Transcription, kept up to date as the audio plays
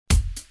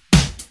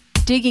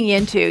digging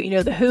into,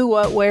 the who,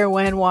 what, where,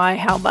 when, why,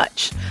 how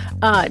much.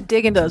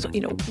 Dig into those,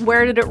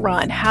 where did it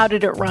run? How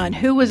did it run?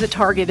 Who was it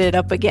targeted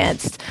up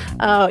against?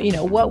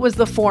 What was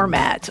the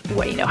format?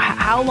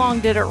 How long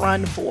did it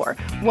run for?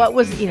 What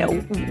was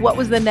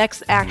the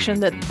next action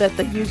that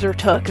the user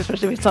took,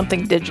 especially with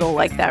something digital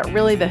like that?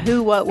 Really the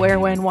who, what, where,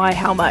 when, why,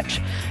 how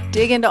much.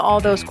 Dig into all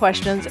those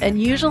questions,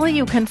 and usually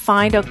you can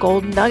find a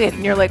golden nugget,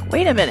 and you're like,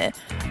 wait a minute,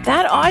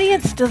 that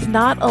audience does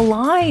not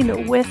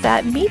align with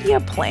that media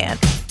plan.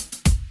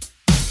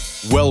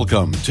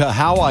 Welcome to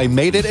How I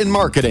Made It in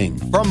Marketing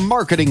from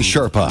Marketing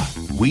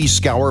Sherpa. We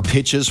scour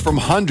pitches from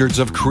hundreds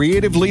of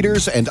creative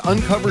leaders and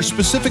uncover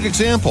specific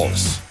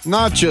examples,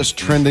 not just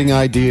trending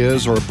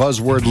ideas or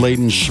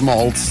buzzword-laden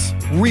schmaltz,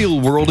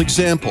 real-world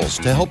examples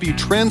to help you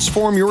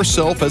transform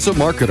yourself as a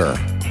marketer.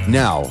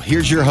 Now,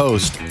 here's your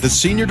host, the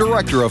Senior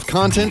Director of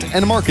Content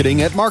and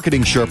Marketing at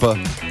Marketing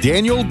Sherpa,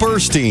 Daniel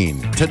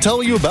Burstein, to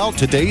tell you about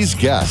today's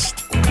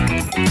guest.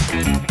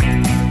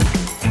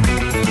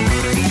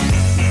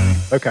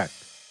 Okay.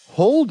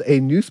 Hold a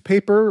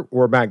newspaper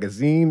or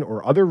magazine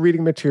or other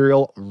reading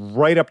material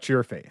right up to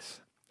your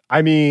face.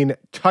 I mean,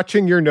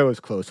 touching your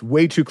nose close,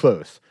 way too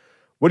close.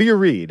 What do you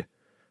read?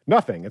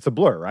 Nothing. It's a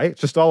blur, right?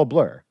 It's just all a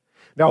blur.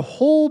 Now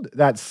hold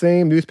that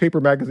same newspaper,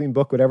 magazine,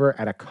 book, whatever,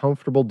 at a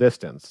comfortable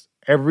distance.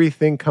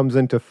 Everything comes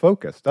into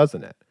focus,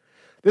 doesn't it?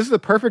 This is a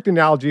perfect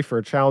analogy for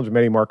a challenge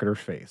many marketers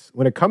face.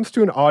 When it comes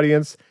to an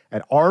audience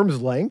at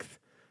arm's length,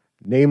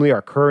 namely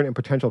our current and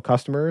potential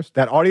customers,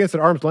 that audience at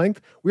arm's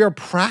length, we are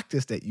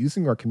practiced at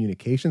using our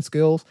communication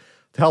skills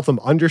to help them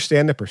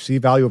understand the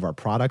perceived value of our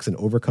products and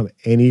overcome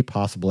any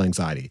possible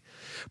anxiety.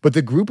 But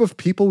the group of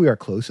people we are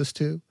closest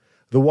to,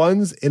 the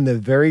ones in the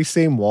very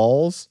same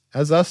walls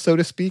as us, so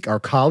to speak, our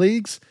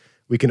colleagues,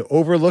 we can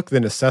overlook the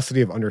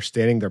necessity of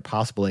understanding their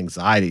possible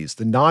anxieties,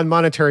 the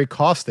non-monetary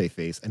costs they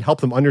face, and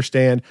help them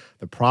understand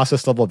the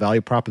process-level value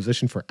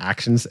proposition for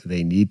actions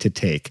they need to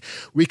take.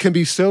 We can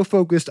be so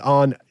focused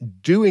on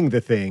doing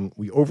the thing,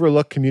 we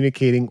overlook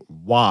communicating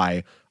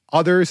why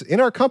others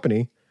in our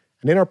company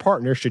and in our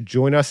partners should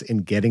join us in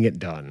getting it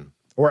done.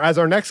 Or as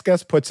our next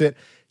guest puts it,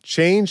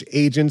 change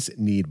agents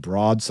need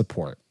broad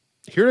support.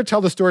 Here to tell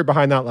the story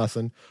behind that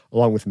lesson,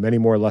 along with many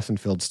more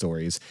lesson-filled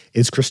stories,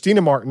 is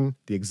Christina Martin,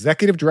 the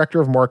Executive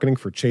Director of Marketing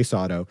for Chase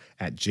Auto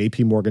at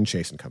JP Morgan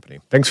Chase & Company.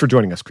 Thanks for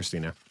joining us,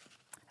 Christina.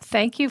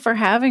 Thank you for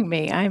having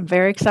me. I'm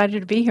very excited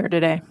to be here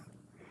today.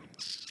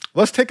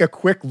 Let's take a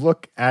quick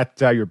look at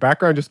your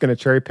background. Just going to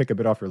cherry pick a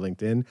bit off your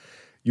LinkedIn.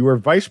 You were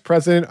Vice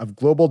President of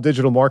Global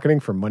Digital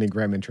Marketing for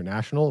MoneyGram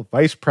International,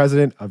 Vice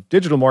President of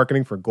Digital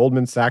Marketing for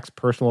Goldman Sachs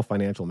Personal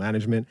Financial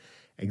Management,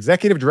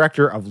 Executive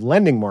Director of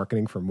Lending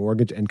Marketing for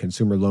Mortgage and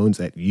Consumer Loans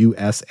at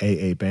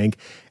USAA Bank.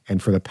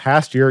 And for the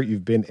past year,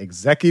 you've been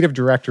Executive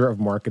Director of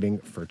Marketing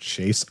for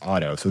Chase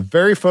Auto. So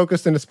very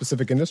focused in a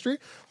specific industry.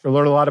 We're going to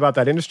learn a lot about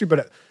that industry,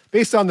 but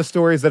based on the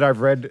stories that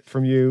I've read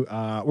from you,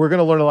 we're going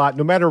to learn a lot.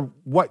 No matter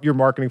what you're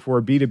marketing for,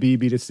 B2B,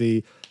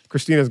 B2C,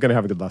 Christina's going to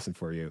have a good lesson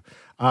for you.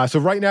 So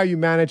right now you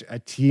manage a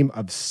team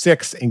of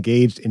 6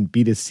 engaged in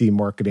B2C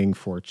marketing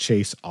for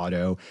Chase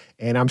Auto.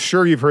 And I'm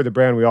sure you've heard the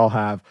brand, we all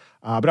have.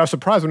 But I was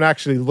surprised when I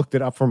actually looked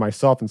it up for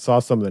myself and saw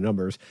some of the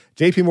numbers.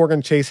 JP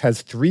Morgan Chase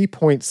has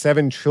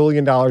 $3.7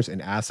 trillion in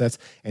assets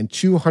and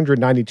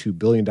 $292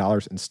 billion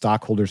in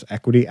stockholders'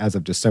 equity as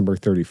of December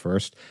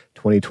 31st,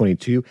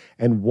 2022.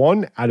 And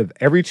 1 out of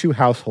every 2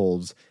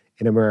 households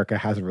in America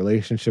has a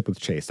relationship with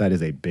Chase. That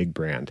is a big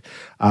brand.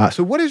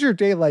 So what is your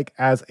day like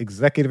as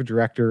Executive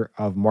Director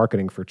of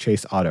Marketing for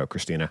Chase Auto,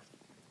 Christina?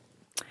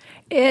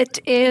 It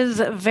is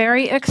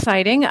very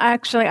exciting.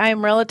 Actually, I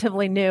am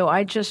relatively new.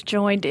 I just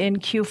joined in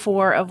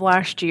Q4 of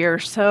last year.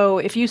 So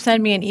if you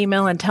send me an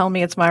email and tell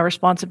me it's my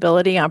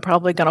responsibility, I'm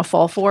probably going to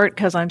fall for it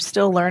because I'm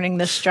still learning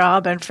this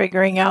job and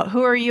figuring out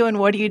who are you and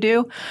what do you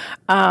do.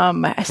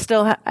 I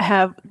still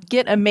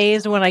get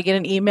amazed when I get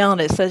an email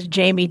and it says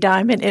Jamie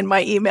Dimon in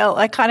my email.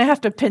 I kind of have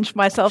to pinch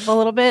myself a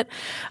little bit.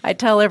 I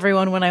tell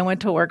everyone when I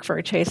went to work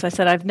for Chase, I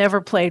said, I've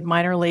never played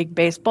minor league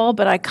baseball,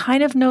 but I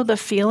kind of know the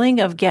feeling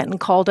of getting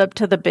called up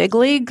to the big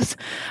leagues.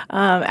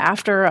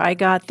 After I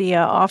got the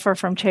offer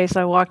from Chase,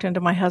 I walked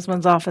into my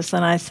husband's office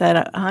and I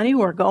said, honey,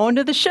 we're going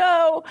to the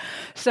show.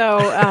 So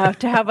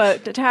to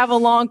have a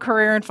long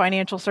career in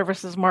financial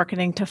services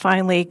marketing, to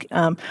finally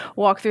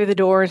walk through the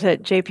doors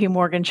at JP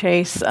Morgan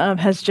Chase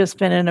has just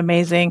been an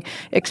amazing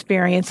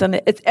experience.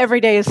 And every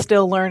day is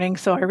still learning.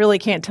 So I really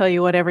can't tell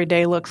you what every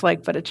day looks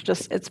like, but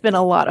it's been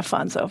a lot of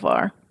fun so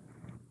far.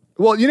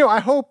 Well, I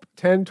hope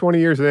 10, 20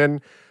 years in,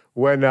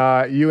 when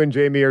you and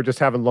Jamie are just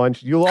having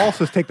lunch, you'll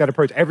also take that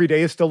approach. Every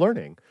day is still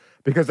learning,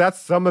 because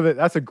that's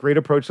a great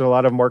approach that a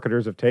lot of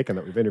marketers have taken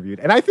that we've interviewed.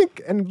 And I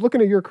think, and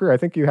looking at your career, I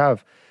think you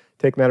have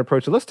taken that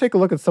approach. So let's take a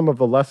look at some of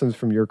the lessons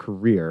from your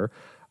career.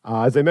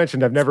 As I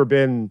mentioned, I've never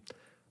been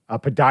a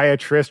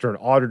podiatrist or an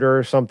auditor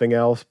or something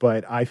else,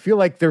 but I feel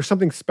like there's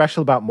something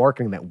special about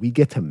marketing that we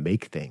get to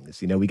make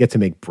things. We get to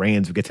make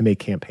brands, we get to make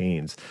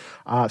campaigns.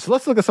 So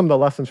let's look at some of the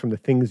lessons from the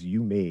things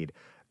you made.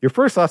 Your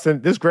first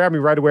lesson, this grabbed me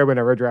right away when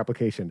I read your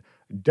application.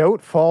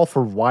 Don't fall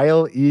for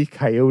Wile E.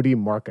 Coyote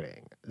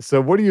marketing. So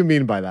what do you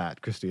mean by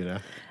that,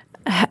 Christina?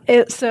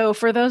 So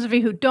for those of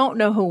you who don't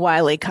know who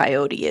Wile E.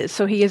 Coyote is,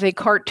 so he is a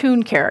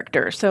cartoon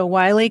character. So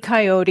Wile E.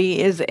 Coyote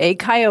is a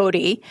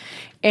coyote,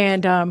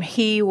 and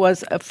he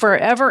was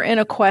forever in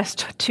a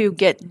quest to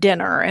get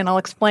dinner. And I'll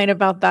explain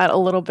about that a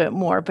little bit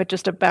more, but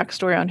just a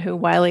backstory on who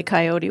Wile E.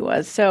 Coyote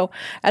was. So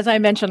as I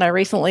mentioned, I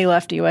recently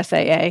left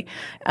USAA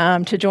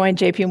to join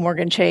JP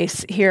Morgan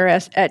Chase here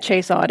at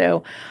Chase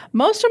Auto.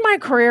 Most of my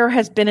career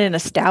has been in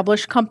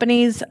established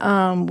companies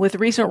with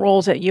recent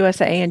roles at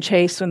USAA and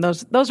Chase, when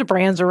those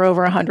brands are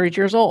over 100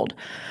 years old.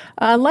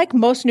 Like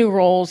most new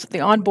roles, the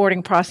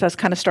onboarding process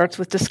kind of starts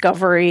with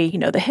discovery,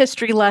 the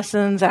history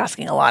lessons,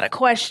 asking a lot of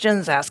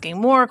questions, asking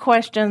more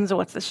questions.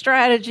 What's the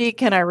strategy?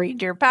 Can I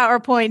read your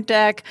PowerPoint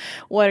deck?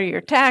 What are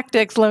your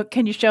tactics?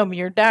 Can you show me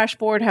your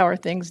dashboard? How are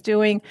things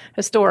doing?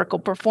 Historical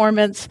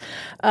performance.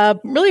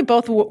 Really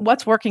both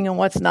what's working and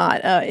what's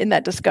not in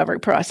that discovery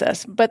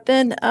process. But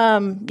then,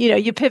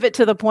 you pivot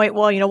to the point,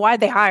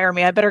 why'd they hire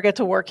me? I better get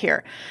to work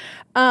here.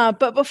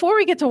 But before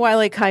we get to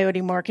Wile E.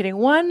 Coyote marketing,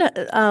 one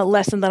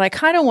lesson that I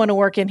kind of want to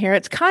work in here,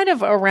 it's kind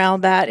of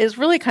around that, is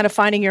really kind of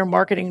finding your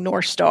marketing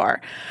North Star.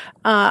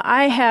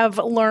 I have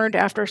learned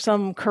after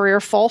some career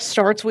false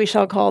starts, we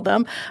shall call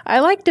them, I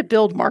like to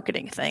build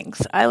marketing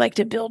things. I like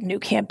to build new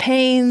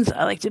campaigns.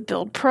 I like to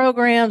build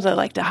programs. I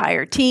like to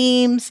hire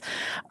teams.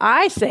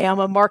 I say I'm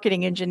a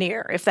marketing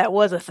engineer. If that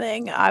was a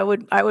thing, I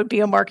would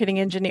be a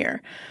marketing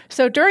engineer.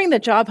 So during the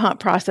job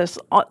hunt process,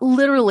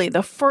 literally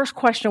the first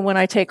question when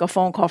I take a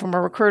phone call from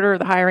a recruiter,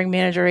 the hiring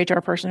manager, HR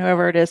person,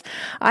 whoever it is,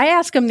 I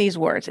ask them these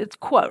words. It's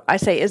quote, I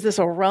say, is this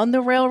a run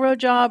the railroad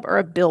job or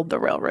a build the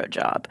railroad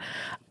job?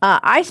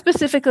 I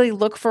specifically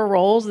look for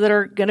roles that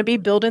are going to be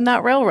building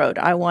that railroad.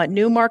 I want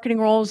new marketing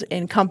roles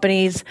in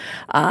companies,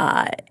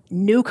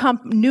 new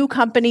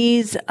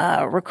companies,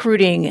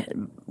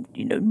 recruiting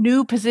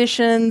new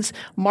positions,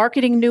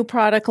 marketing new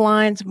product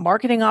lines,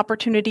 marketing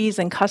opportunities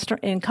in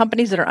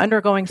companies that are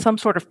undergoing some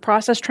sort of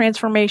process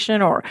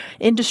transformation or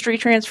industry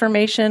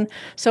transformation.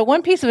 So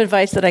one piece of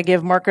advice that I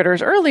give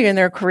marketers early in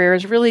their career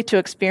is really to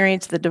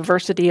experience the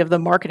diversity of the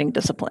marketing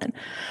discipline.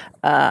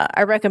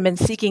 I recommend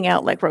seeking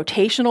out like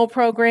rotational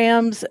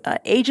programs.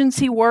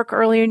 Agency work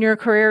early in your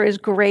career is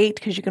great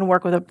because you can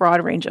work with a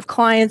broad range of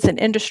clients and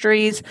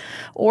industries.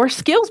 Or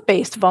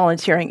skills-based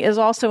volunteering is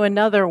also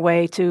another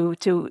way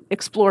to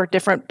explore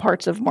different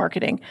parts of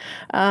marketing.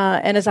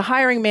 And as a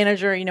hiring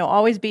manager,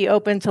 always be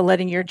open to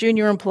letting your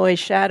junior employees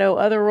shadow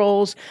other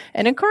roles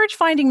and encourage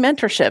finding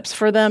mentorships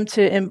for them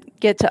to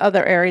get to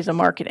other areas of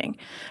marketing.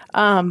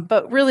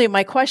 But really,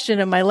 my question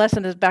and my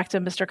lesson is back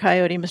to Mr.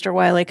 Coyote, Mr.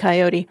 Wile E.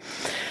 Coyote.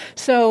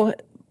 So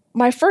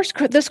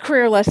this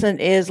career lesson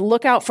is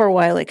look out for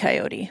Wile E.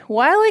 Coyote.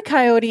 Wile E.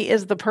 Coyote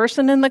is the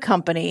person in the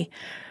company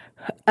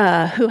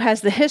who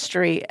has the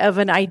history of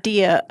an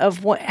idea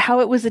of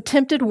how it was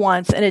attempted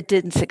once and it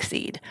didn't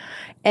succeed,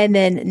 and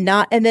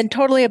then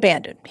totally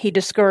abandoned. She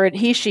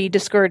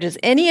discourages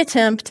any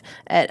attempt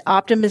at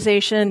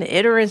optimization,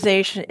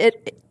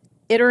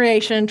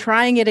 iteration,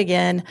 trying it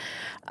again.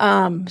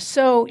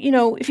 So,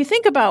 if you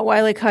think about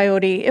Wile E.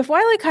 Coyote, if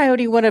Wile E.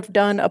 Coyote would have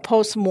done a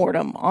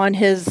post-mortem on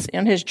his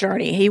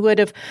journey, he would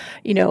have,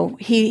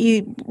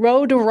 he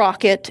rode a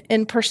rocket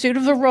in pursuit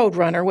of the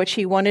Roadrunner, which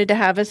he wanted to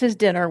have as his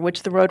dinner,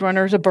 which the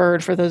Roadrunner is a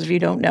bird, for those of you who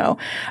don't know.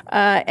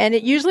 And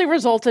it usually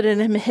resulted in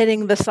him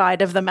hitting the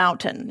side of the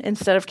mountain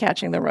instead of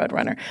catching the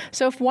Roadrunner.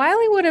 So if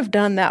Wile E. would have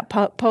done that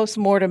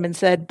post-mortem and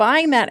said,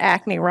 buying that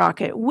Acme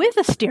rocket with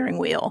a steering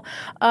wheel,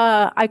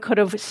 I could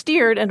have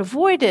steered and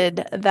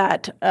avoided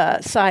that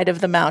side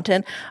of the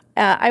mountain,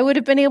 I would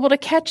have been able to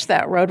catch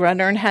that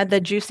Roadrunner and had the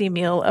juicy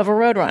meal of a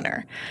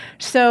Roadrunner.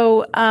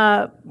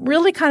 So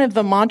really kind of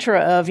the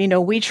mantra of,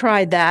 we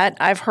tried that.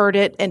 I've heard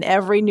it in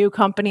every new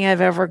company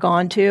I've ever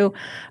gone to.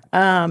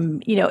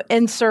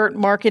 Insert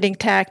marketing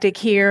tactic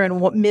here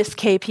and what missed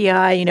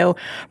KPI,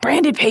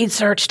 branded paid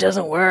search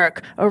doesn't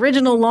work.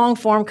 Original long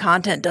form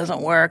content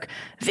doesn't work.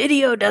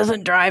 Video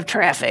doesn't drive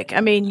traffic.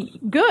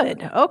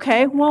 Good.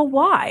 Okay. Well,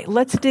 why?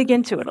 Let's dig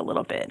into it a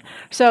little bit.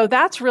 So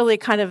that's really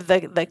kind of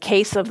the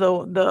case of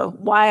the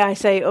why I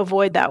say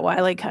avoid that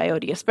Wile E.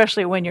 Coyote,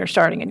 especially when you're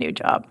starting a new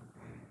job.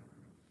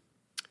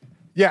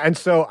 Yeah. And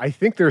so I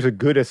think there's a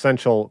good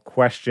essential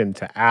question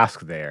to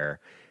ask there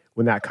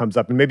when that comes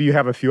up, and maybe you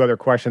have a few other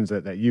questions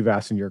that you've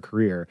asked in your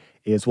career,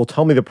 is, well,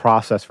 tell me the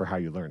process for how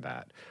you learned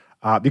that.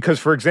 Because,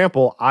 for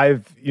example,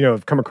 I've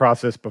come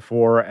across this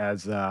before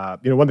as,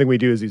 one thing we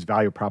do is these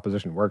value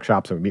proposition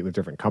workshops, and we meet with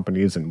different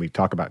companies and we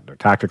talk about their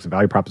tactics and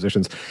value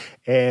propositions.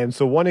 And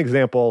so one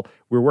example,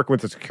 we were working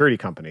with a security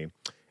company,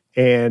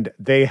 and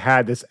they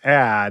had this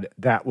ad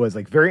that was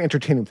like very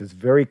entertaining with this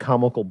very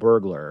comical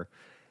burglar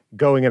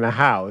going in a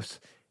house.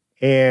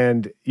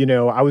 And,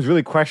 I was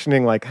really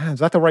questioning, like, is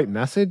that the right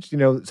message?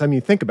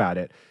 Think about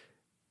it.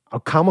 A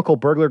comical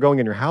burglar going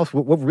in your house,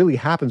 what really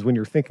happens when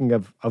you're thinking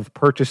of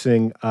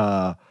purchasing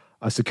a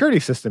security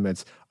system?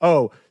 It's,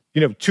 2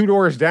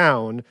 doors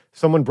down,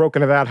 someone broke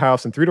into that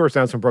house, and 3 doors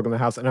down, someone broke into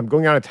the house, and I'm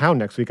going out of town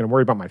next week, and I'm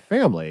worried about my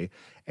family.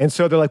 And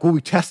so they're like, well,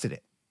 we tested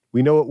it.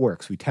 We know it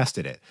works. We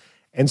tested it.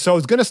 And so I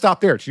was going to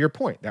stop there. To your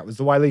point, that was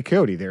the Wile E.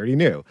 Coyote. They already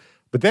knew.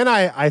 But then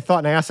I thought,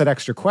 and I asked that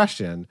extra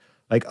question,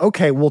 like,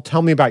 okay, well,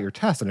 tell me about your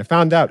test. And I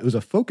found out it was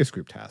a focus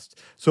group test.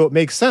 So it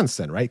makes sense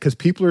then, right? Because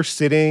people are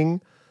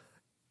sitting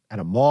at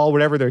a mall,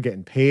 whatever, they're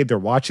getting paid, they're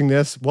watching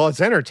this. Well, it's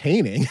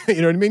entertaining.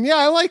 You know what I mean? Yeah,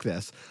 I like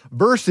this.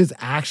 Versus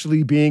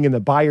actually being in the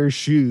buyer's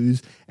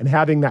shoes and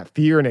having that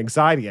fear and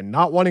anxiety and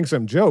not wanting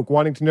some joke,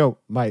 wanting to know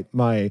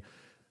my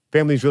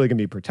family's really going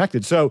to be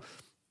protected. So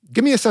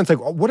give me a sense, like,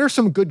 what are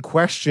some good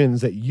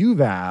questions that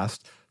you've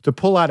asked to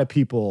pull out of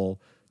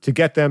people to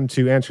get them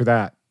to answer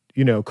that,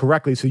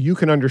 correctly, so you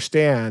can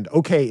understand,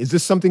 okay, is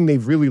this something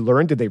they've really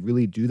learned? Did they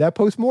really do that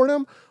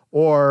postmortem?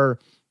 Or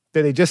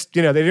did they just,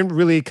 they didn't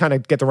really kind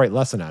of get the right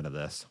lesson out of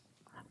this?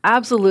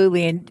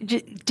 Absolutely.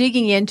 And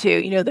digging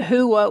into, the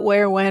who, what,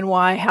 where, when,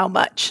 why, how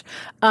much.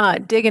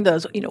 Dig into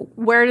those,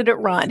 where did it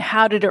run?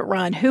 How did it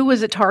run? Who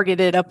was it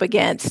targeted up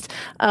against?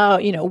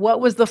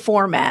 What was the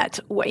format?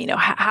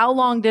 How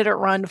long did it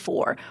run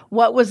for?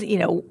 What was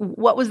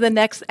the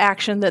next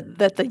action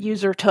that the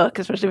user took,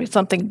 especially with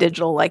something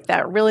digital like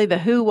that? Really the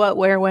who, what,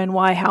 where, when,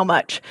 why, how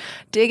much.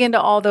 Dig into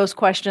all those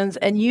questions.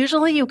 And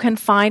usually you can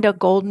find a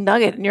golden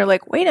nugget and you're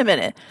like, wait a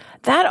minute.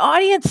 That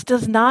audience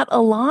does not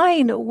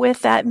align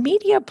with that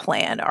media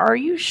plan. Are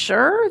you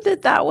sure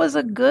that was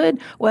a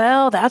good,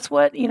 well, that's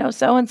what,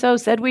 so-and-so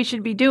said we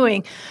should be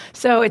doing.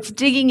 So it's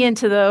digging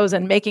into those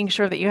and making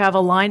sure that you have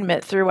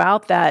alignment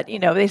throughout that,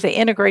 they say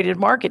integrated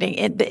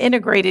marketing, the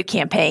integrated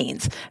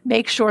campaigns.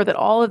 Make sure that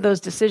all of those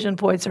decision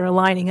points are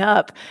aligning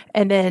up.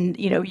 And then,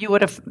 you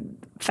would have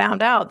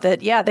found out that,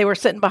 they were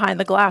sitting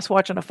behind the glass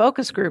watching a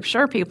focus group.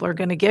 Sure, people are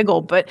going to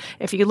giggle. But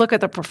if you look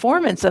at the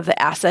performance of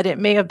the asset, it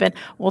may have been,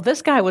 well,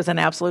 this guy was an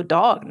absolute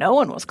dog. No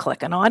one was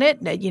clicking on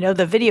it.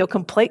 The video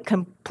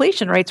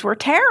completion rates were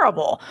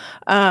terrible.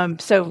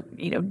 So,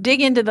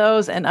 dig into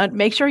those and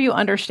make sure you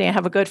understand,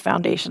 have a good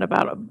foundation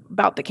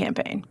about the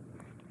campaign.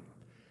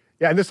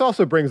 Yeah, and this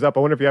also brings up, I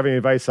wonder if you have any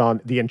advice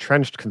on the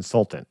entrenched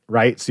consultant,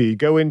 right? So you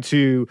go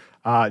into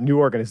a new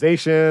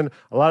organization,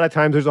 a lot of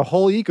times there's a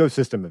whole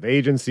ecosystem of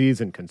agencies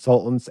and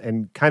consultants,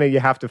 and kind of you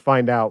have to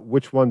find out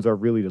which ones are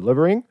really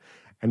delivering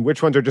and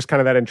which ones are just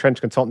kind of that entrenched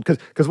consultant.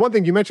 Because one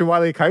thing, you mentioned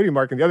Wile E. Coyote,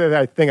 Mark, and the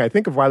other thing I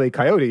think of Wile E.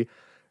 Coyote,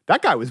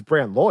 that guy was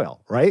brand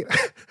loyal, right?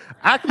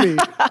 Acme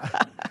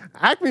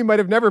might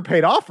have never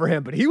paid off for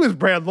him, but he was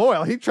brand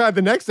loyal. He tried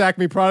the next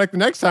Acme product the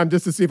next time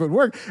just to see if it would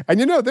work.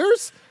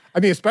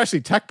 And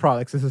especially tech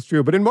products, this is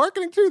true. But in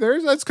marketing too,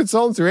 that's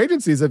consultants or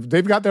agencies. If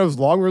they've got those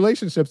long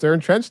relationships, they're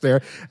entrenched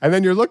there. And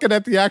then you're looking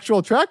at the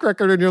actual track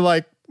record and you're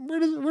like,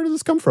 where does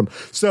this come from?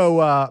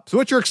 So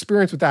what's your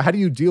experience with that? How do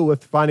you deal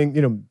with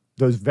finding,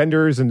 those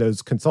vendors and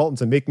those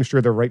consultants and making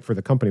sure they're right for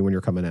the company when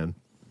you're coming in?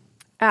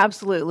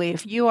 Absolutely.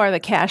 If you are the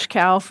cash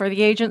cow for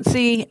the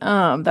agency,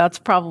 that's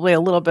probably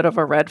a little bit of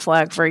a red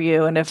flag for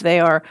you. And if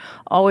they are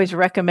always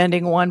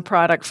recommending one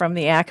product from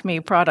the Acme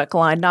product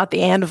line, not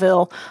the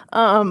Anvil,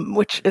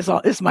 which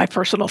is my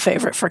personal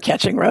favorite for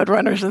catching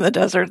roadrunners in the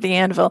desert, the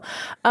Anvil,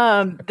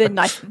 then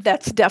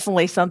that's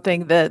definitely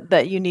something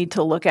that you need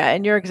to look at.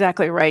 And you're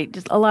exactly right.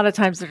 Just a lot of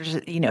times there's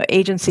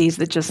agencies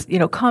that just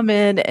come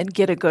in and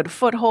get a good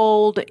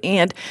foothold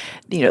and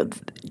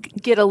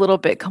get a little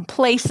bit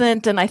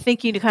complacent. And I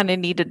think you kind of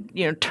need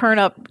to turn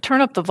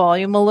up the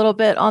volume a little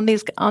bit on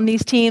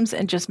these teams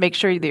and just make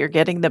sure that you're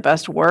getting the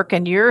best work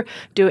and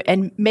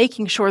and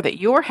making sure that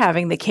you're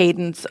having the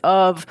cadence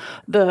of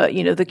the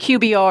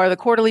QBR, the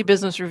quarterly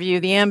business review,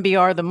 the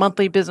MBR, the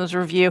monthly business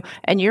review,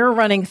 and you're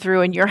running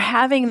through and you're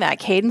having that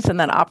cadence and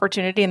that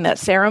opportunity and that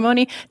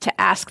ceremony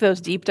to ask those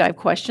deep dive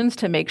questions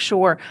to make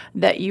sure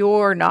that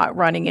you're not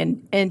running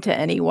into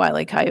any Wile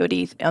E.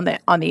 Coyotes on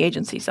the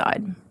agency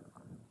side.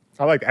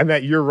 I like, and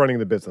that you're running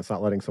the business,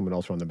 not letting someone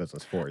else run the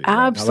business for you. Absolutely.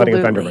 Right? Not letting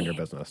a vendor run your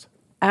business.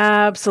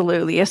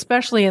 Absolutely,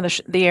 especially in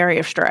the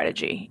area of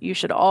strategy. You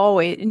should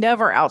always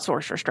never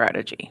outsource your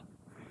strategy.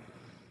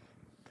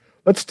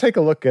 Let's take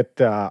a look at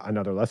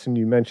another lesson.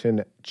 You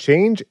mentioned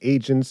change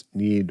agents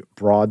need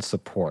broad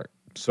support.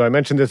 So I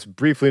mentioned this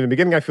briefly in the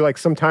beginning. I feel like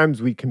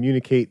sometimes we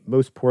communicate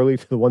most poorly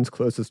to the ones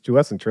closest to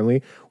us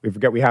internally. We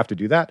forget we have to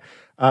do that.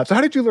 So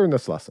how did you learn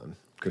this lesson,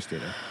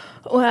 Christina?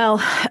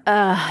 Well,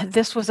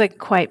 this was a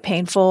quite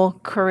painful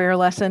career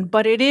lesson,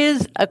 but it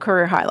is a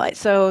career highlight.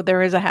 So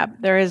there is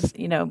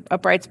a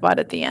bright spot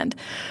at the end.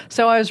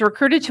 So I was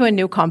recruited to a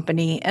new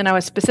company, and I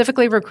was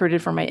specifically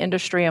recruited for my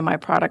industry and my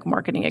product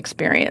marketing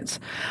experience.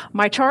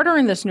 My charter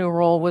in this new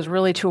role was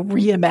really to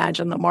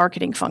reimagine the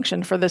marketing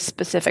function for this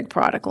specific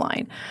product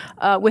line.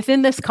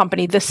 Within this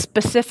company, this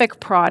specific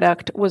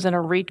product was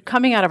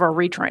coming out of a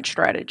retrench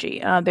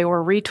strategy. They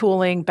were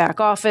retooling back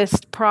office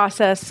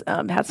process,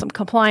 had some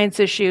compliance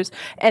issues.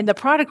 and the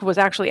product was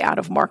actually out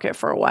of market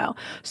for a while.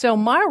 So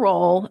my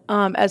role,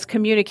 as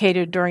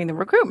communicated during the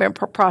recruitment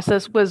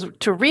process, was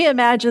to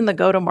reimagine the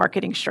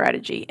go-to-marketing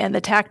strategy and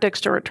the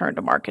tactics to return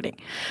to marketing.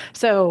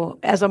 So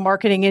as a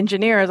marketing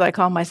engineer, as I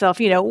call myself,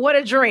 what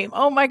a dream.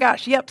 Oh my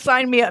gosh, yep,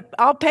 sign me up.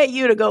 I'll pay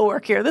you to go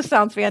work here. This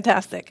sounds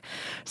fantastic.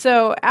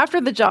 So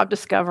after the job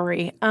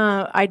discovery,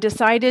 I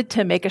decided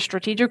to make a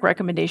strategic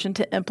recommendation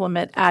to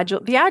implement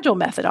the Agile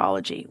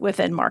methodology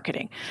within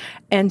marketing.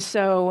 And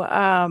so,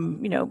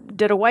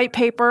 did a white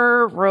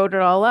paper, wrote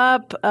it all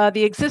up.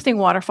 The existing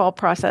waterfall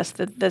process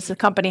that this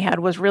company had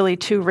was really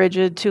too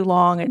rigid, too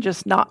long, and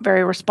just not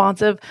very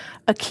responsive.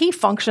 A key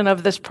function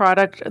of this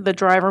product, the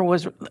driver,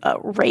 was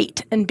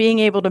rate and being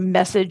able to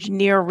message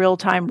near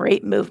real-time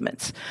rate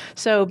movements.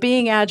 So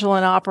being agile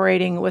and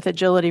operating with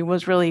agility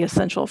was really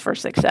essential for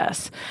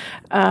success.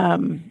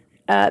 The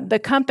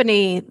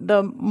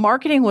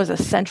marketing was a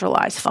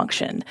centralized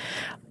function.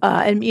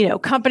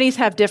 Companies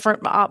have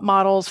different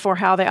models for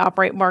how they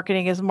operate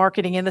marketing. Is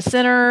marketing in the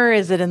center?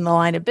 Is it in the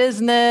line of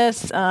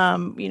business?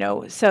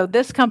 So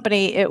this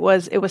company, it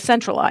was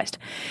centralized.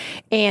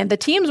 And the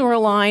teams were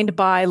aligned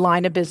by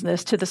line of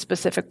business to the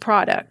specific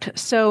product.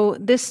 So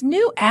this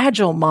new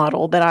agile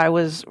model that I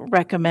was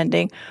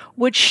recommending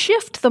would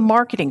shift the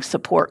marketing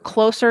support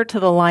closer to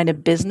the line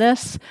of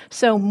business.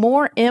 So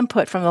more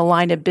input from the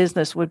line of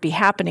business would be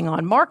happening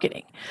on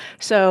marketing.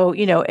 So,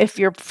 if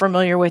you're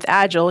familiar with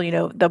agile,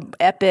 the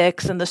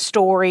epics and the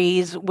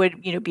stories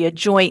would, be a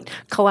joint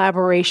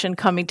collaboration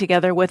coming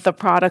together with the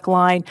product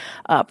line.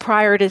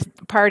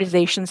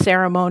 Prioritization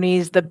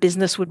ceremonies, the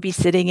business would be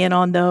sitting in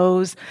on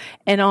those.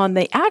 And on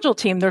the agile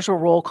team, there's a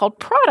role called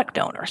product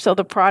owner. So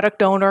the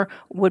product owner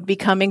would be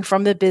coming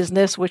from the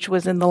business, which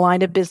was in the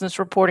line of business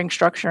reporting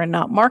structure and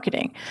not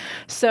marketing.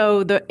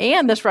 So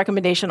this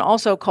recommendation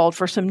also called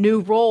for some new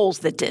roles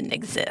that didn't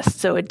exist.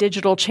 So a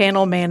digital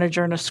channel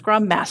manager and a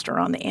scrum master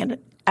on the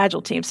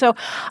agile team. So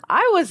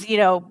I was,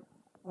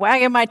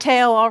 wagging my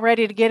tail all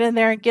ready to get in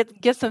there and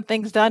get some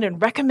things done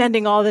and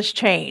recommending all this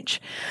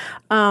change.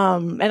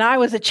 And I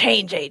was a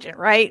change agent,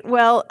 right?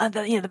 Well,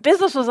 the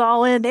business was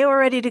all in. They were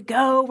ready to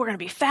go. We're going to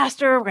be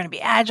faster. We're going to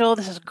be agile.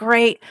 This is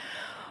great.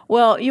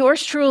 Well,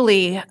 yours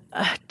truly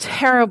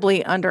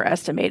terribly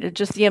underestimated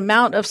just the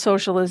amount of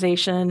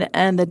socialization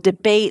and the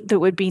debate that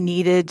would be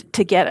needed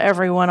to get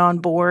everyone on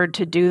board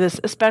to do this,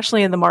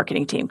 especially in the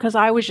marketing team, because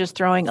I was just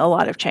throwing a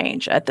lot of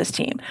change at this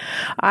team.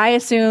 I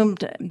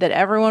assumed that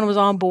everyone was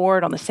on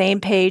board on the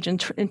same page in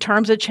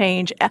terms of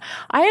change.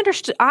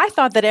 I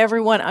thought that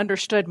everyone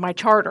understood my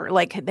charter,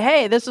 like,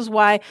 hey, this is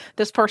why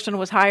this person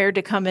was hired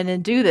to come in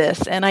and do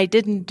this, and I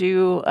didn't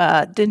do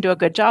a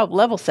good job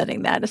level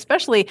setting that,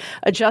 especially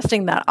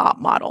adjusting that op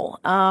model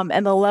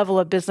and the level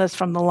of business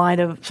from the line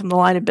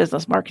of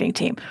business marketing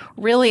team.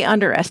 Really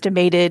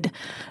underestimated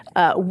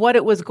what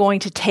it was going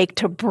to take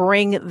to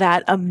bring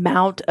that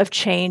amount of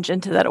change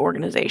into that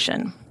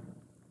organization.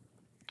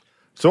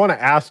 So I want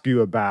to ask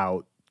you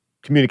about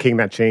communicating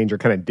that change or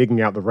kind of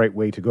digging out the right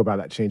way to go about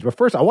that change. But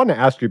first, I want to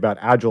ask you about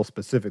Agile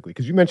specifically,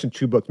 because you mentioned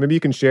 2 books. Maybe you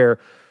can share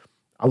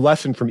a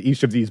lesson from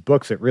each of these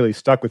books that really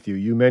stuck with you.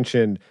 You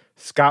mentioned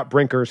Scott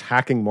Brinker's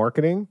Hacking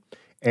Marketing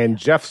and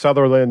Jeff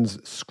Sutherland's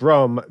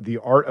Scrum, The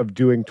Art of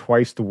Doing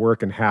Twice the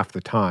Work in Half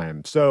the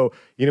Time. So,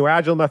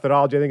 Agile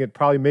methodology, I think it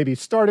probably maybe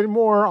started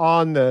more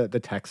on the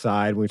tech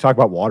side when we talk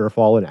about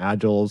waterfall and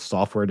Agile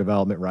software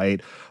development,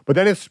 right? But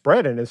then it's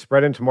spread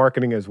into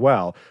marketing as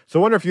well. So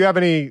I wonder if you have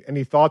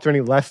any thoughts or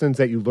any lessons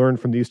that you learned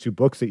from these 2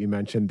 books that you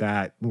mentioned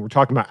that when we're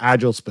talking about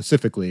Agile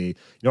specifically,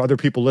 other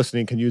people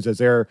listening can use as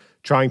they're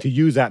trying to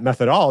use that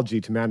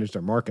methodology to manage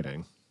their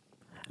marketing.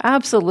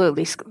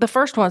 Absolutely. The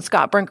first one,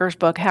 Scott Brinker's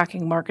book,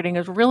 Hacking Marketing,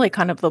 is really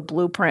kind of the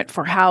blueprint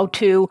for how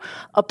to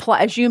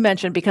apply, as you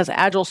mentioned, because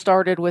Agile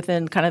started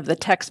within kind of the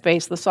tech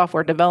space, the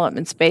software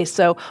development space.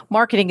 So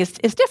marketing is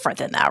different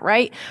than that,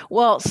 right?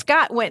 Well,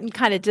 Scott went and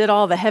kind of did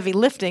all the heavy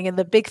lifting and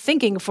the big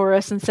thinking for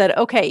us and said,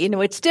 okay,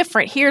 it's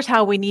different. Here's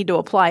how we need to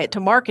apply it to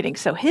marketing.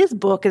 So his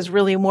book is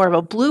really more of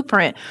a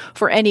blueprint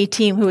for any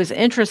team who is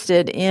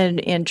interested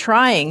in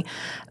trying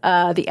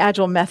the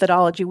Agile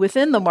methodology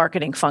within the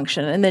marketing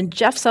function. And then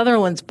Jeff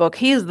Sutherland's book,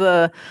 he's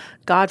the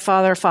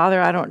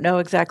father. I don't know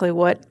exactly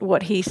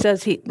what he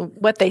says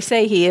what they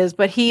say he is,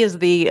 but he is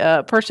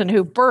the person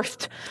who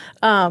birthed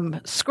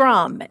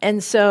Scrum.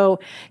 And so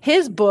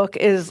his book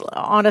is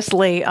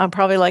honestly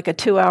probably like a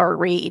 2-hour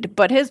read,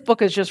 but his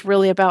book is just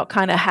really about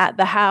kind of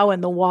the how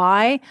and the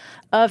why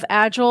of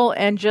Agile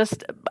and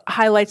just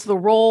highlights the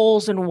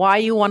roles and why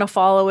you want to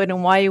follow it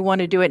and why you want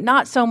to do it.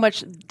 Not so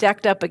much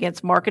decked up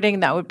against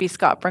marketing. That would be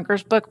Scott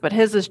Brinker's book, but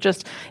his is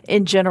just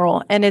in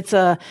general. And it's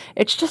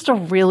just a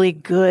really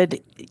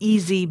good,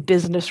 easy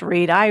business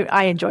read.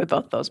 I enjoy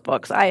both those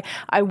books.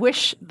 I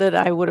wish that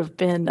I would have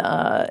been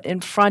in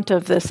front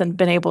of this and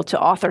been able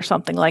to author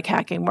something like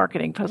Hacking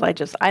Marketing, because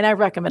I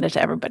recommend it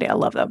to everybody. I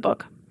love that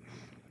book.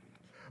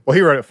 Well,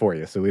 he wrote it for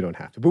you, so we don't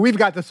have to. But we've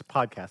got this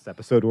podcast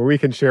episode where we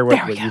can share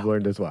what you've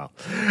learned as well.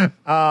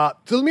 So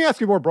let me ask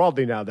you more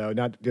broadly now, though,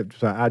 not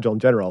just Agile in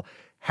general.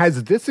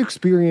 Has this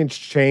experience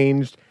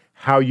changed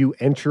how you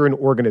enter an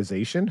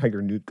organization, how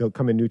you're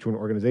coming new to an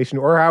organization,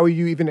 or how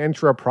you even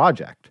enter a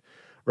project,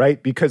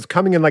 right? Because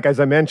coming in, like as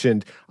I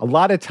mentioned, a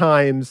lot of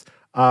times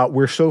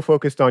we're so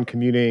focused on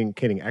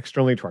communicating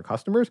externally to our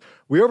customers,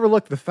 we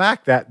overlook the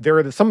fact that there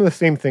are some of the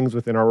same things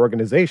within our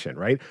organization,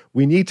 right?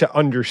 We need to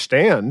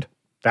understand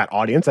that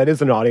audience. That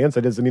is an audience.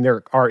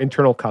 There are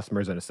internal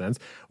customers in a sense.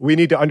 We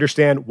need to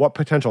understand what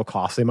potential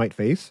costs they might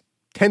face.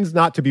 Tends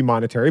not to be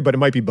monetary, but it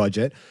might be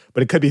budget,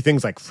 but it could be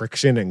things like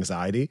friction,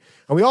 anxiety.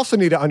 And we also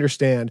need to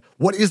understand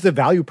what is the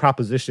value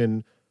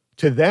proposition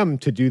to them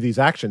to do these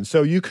actions.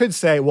 So you could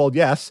say, well,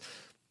 yes,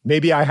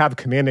 maybe I have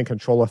command and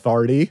control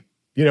authority.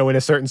 In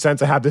a certain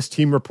sense, I have this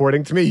team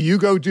reporting to me. You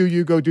go do,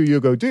 you go do, you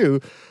go do.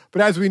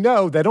 But as we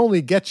know, that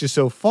only gets you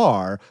so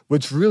far.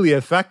 What's really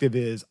effective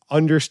is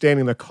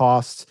understanding the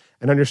costs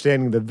and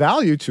understanding the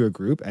value to a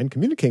group and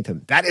communicating to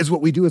them. That is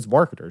what we do as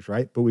marketers,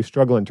 right? But we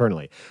struggle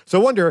internally. So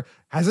I wonder,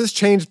 has this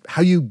changed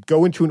how you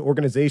go into an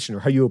organization or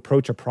how you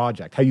approach a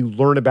project, how you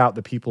learn about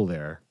the people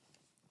there?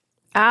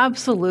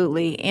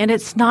 Absolutely. And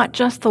it's not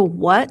just the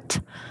what,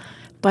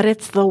 but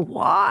it's the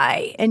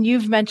why. And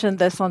you've mentioned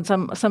this on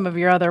some of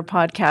your other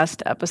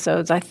podcast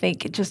episodes. I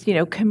think just,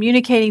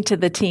 communicating to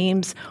the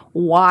teams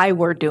why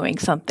we're doing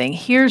something.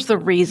 Here's the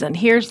reason.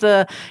 Here's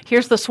the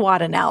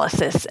SWOT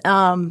analysis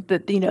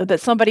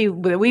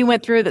that we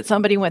went through, that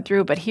somebody went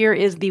through, but here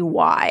is the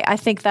why. I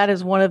think that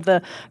is one of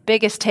the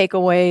biggest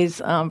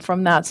takeaways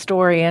from that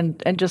story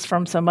and just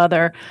from some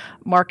other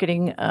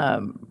marketing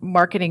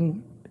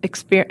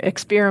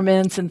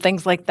experiments and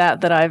things like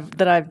that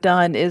I've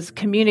done is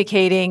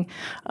communicating,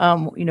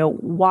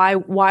 why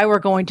we're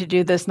going to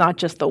do this, not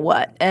just the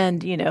what.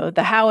 And,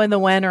 the how and the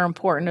when are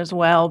important as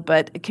well,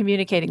 but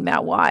communicating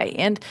that why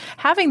and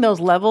having those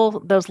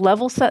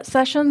level set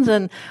sessions.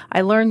 And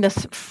I learned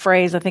this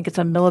phrase, I think it's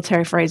a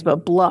military phrase,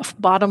 but bluff,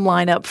 bottom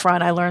line up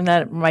front. I learned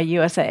that in my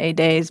USAA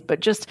days,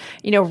 but just,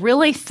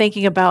 really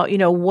thinking about,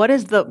 what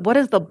is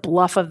the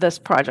bluff of this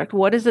project?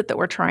 What is it that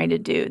we're trying to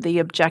do? The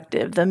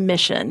objective, the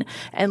mission,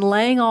 and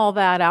laying all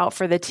that out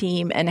for the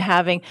team and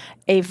having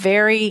a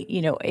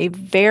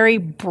very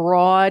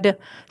broad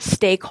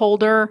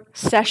stakeholder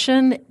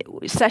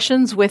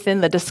sessions within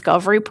the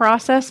discovery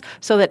process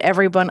so that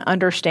everyone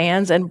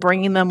understands and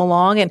bringing them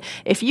along. And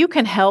if you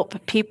can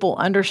help people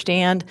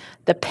understand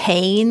the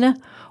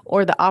pain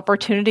or the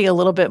opportunity a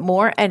little bit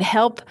more and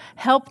help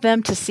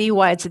them to see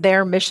why it's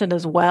their mission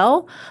as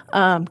well,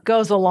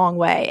 goes a long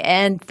way.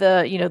 And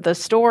the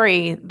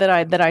story that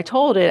I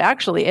told, it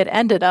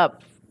ended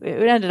up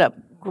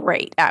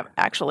great,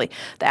 actually.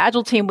 The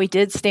Agile team, we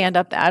did stand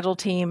up the Agile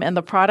team and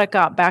the product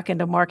got back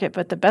into market.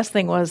 But the best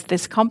thing was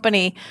this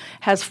company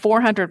has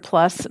 400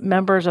 plus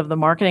members of the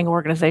marketing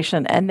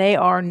organization, and they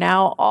are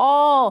now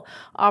all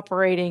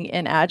operating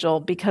in Agile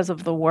because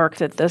of the work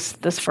that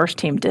this first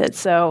team did.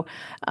 So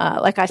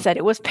like I said,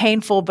 it was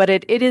painful, but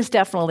it is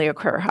definitely a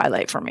career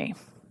highlight for me.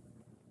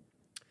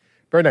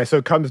 Very nice. So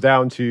it comes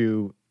down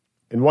to,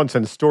 in one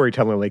sense,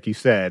 storytelling, like you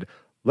said.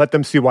 Let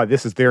them see why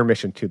this is their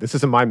mission too. This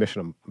isn't my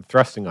mission. I'm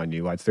thrusting on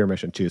you why it's their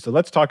mission too. So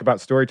let's talk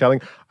about storytelling.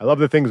 I love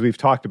the things we've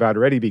talked about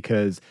already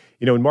because,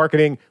 in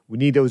marketing, we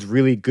need those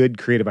really good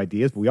creative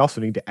ideas, but we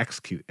also need to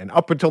execute. And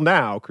up until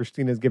now,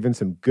 Christina has given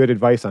some good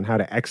advice on how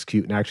to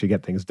execute and actually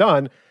get things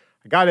done.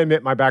 I got to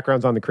admit, my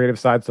background's on the creative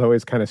side, so I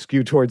always kind of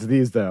skew towards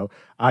these though.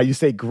 You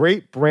say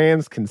great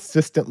brands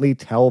consistently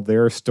tell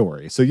their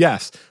story. So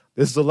yes,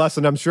 this is a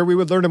lesson I'm sure we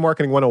would learn in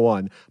Marketing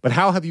 101, but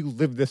how have you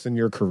lived this in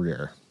your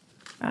career?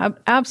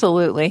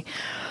 Absolutely.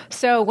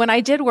 So when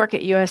I did work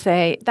at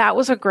USA, that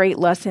was a great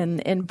lesson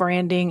in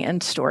branding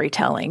and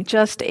storytelling.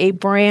 Just a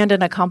brand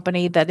and a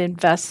company that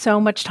invests so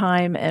much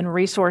time and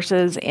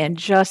resources and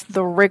just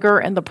the rigor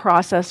and the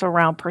process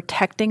around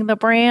protecting the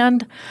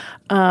brand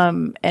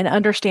and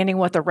understanding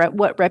what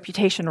what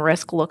reputation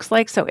risk looks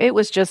like. So it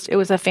was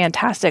a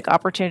fantastic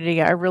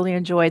opportunity. I really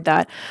enjoyed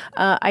that.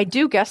 I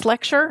do guest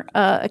lecture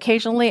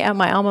occasionally at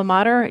my alma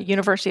mater,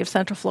 University of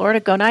Central Florida,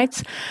 Go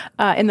Knights,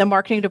 in the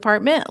marketing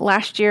department.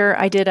 Last year,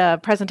 I did a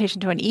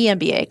presentation to an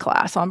EMBA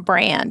class on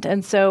brand.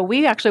 And so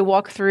we actually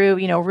walked through,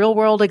 real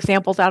world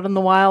examples out in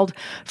the wild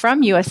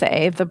from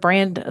USA, the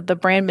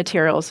brand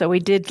materials. So we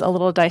did a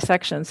little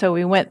dissection. So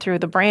we went through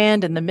the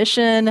brand and the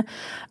mission,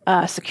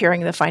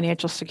 securing the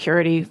financial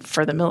security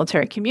for the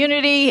military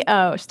community.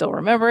 Still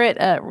remember it.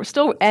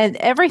 And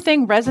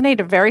everything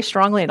resonated very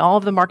strongly in all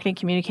of the marketing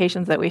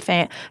communications that we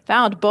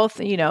found, both,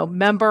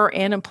 member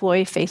and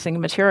employee facing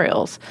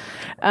materials.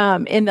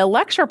 In the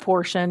lecture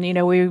portion,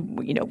 we,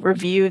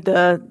 reviewed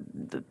the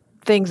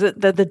things that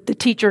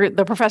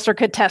the professor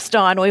could test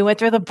on. We went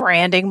through the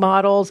branding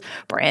models,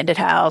 branded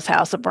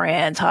house of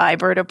brands,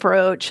 hybrid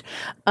approach,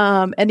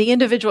 and the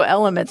individual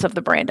elements of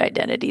the brand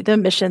identity, the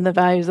mission, the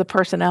values, the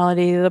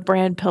personality, the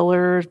brand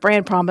pillars,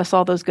 brand promise,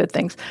 all those good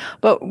things.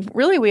 But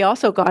really, we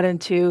also got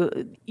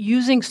into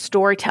using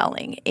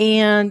storytelling.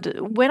 And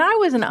when I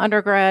was an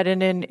undergrad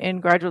and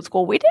in graduate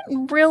school, we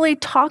didn't really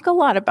talk a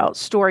lot about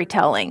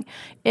storytelling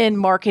in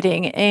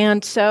marketing.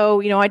 And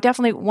so, I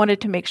definitely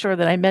wanted to make sure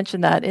that I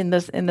mentioned that in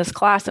this this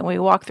class and we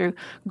walked through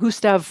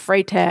Gustav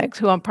Freytag's,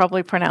 who I'm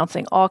probably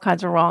pronouncing all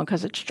kinds of wrong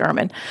because it's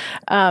German.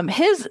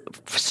 His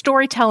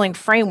storytelling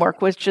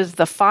framework was just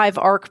the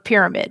 5-arc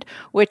pyramid,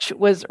 which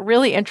was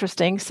really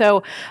interesting.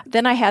 So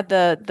then I had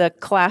the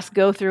class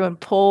go through and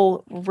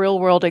pull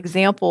real-world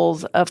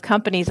examples of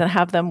companies and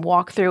have them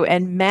walk through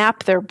and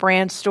map their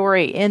brand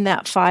story in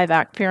that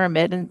 5-act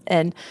pyramid.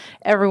 And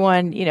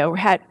everyone,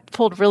 had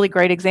pulled really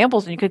great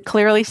examples, and you could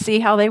clearly see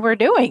how they were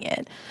doing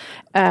it.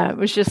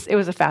 It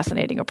was a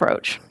fascinating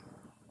approach.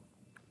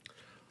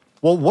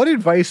 Well, what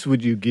advice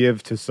would you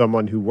give to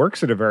someone who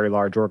works at a very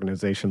large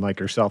organization like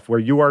yourself, where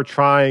you are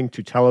trying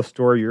to tell a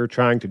story, you're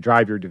trying to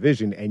drive your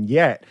division, and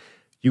yet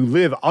you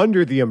live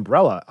under the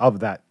umbrella of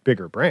that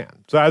bigger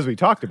brand? So as we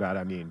talked about,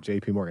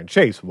 JP Morgan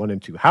Chase, 1 in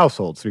 2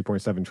 households,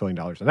 $3.7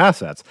 trillion in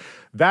assets.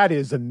 That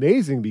is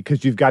amazing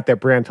because you've got that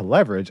brand to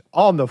leverage.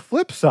 On the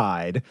flip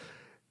side,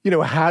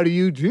 how do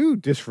you do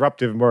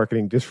disruptive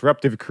marketing,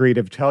 disruptive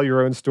creative, tell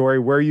your own story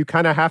where you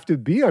kind of have to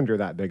be under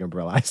that big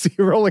umbrella? I see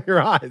you rolling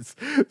your eyes.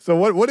 So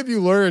what have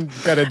you learned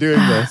kind of doing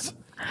this?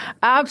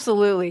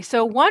 Absolutely.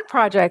 So one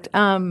project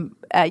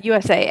at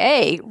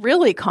USAA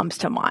really comes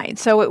to mind.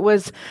 So it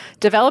was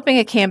developing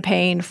a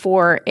campaign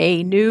for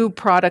a new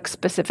product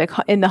specific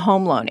in the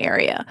home loan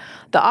area.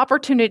 The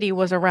opportunity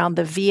was around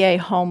the VA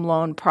home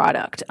loan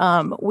product.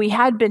 We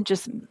had been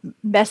just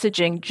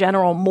messaging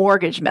general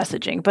mortgage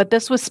messaging, but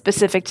this was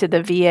specific to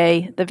the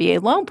VA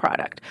loan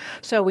product.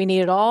 So we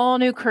needed all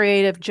new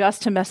creative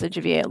just to message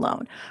a VA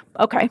loan.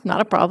 Okay, not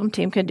a problem.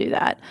 Team can do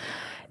that.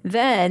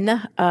 Then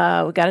we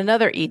got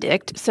another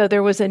edict. So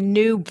there was a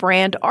new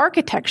brand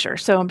architecture.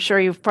 So I'm sure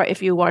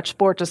if you watch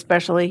sports,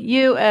 especially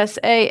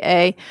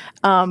USAA,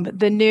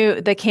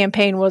 the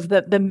campaign was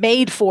the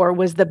made for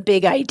was the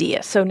big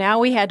idea. So now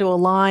we had to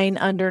align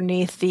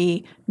underneath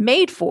the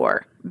made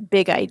for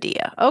big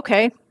idea.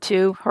 Okay,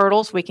 2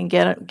 hurdles, we can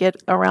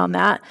get around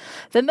that.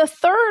 Then the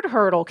third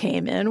hurdle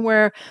came in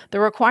where the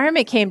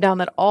requirement came down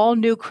that all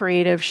new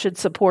creative should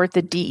support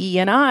the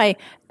DE&I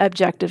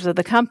objectives of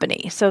the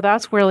company. So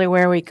that's really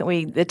where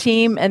the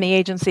team and the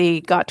agency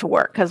got to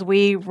work, because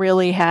we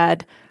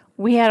had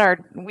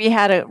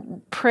a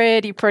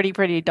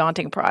pretty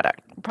daunting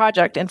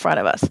project in front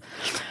of us.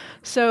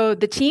 So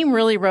the team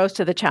really rose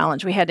to the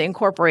challenge. We had to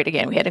incorporate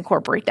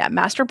that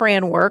master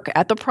brand work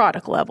at the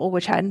product level,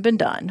 which hadn't been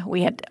done.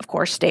 We had, of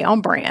course, stay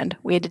on brand.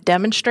 We had to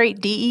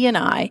demonstrate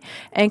DE&I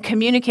and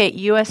communicate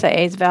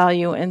USAA's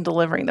value in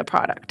delivering the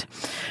product.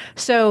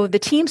 So the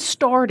team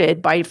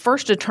started by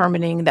first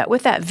determining that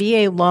with that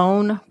VA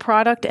loan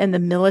product and the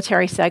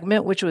military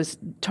segment, which was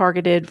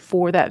targeted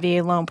for that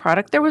VA loan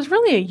product, there was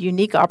really a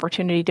unique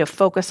opportunity to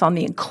focus on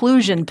the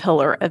inclusion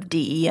pillar of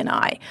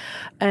DE&I.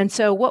 And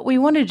so what we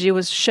wanted to do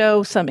was show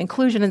some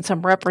inclusion and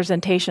some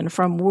representation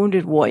from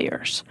wounded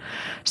warriors.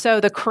 So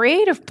the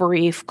creative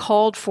brief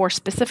called for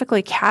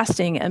specifically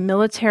casting a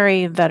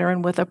military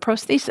veteran with a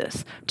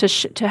prosthesis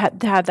to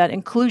have that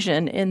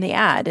inclusion in the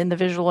ad, in the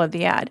visual of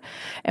the ad.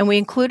 And we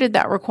included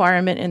that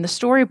requirement in the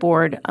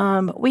storyboard.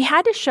 We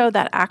had to show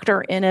that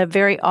actor in a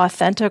very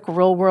authentic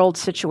real-world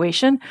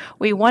situation.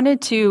 We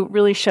wanted to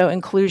really show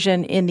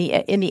inclusion in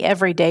the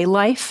everyday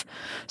life.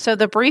 So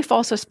the brief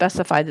also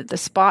specified that the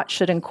spot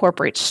should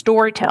incorporate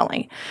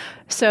storytelling.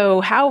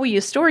 So how we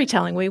use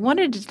storytelling, we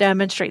wanted to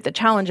demonstrate the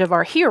challenge of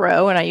our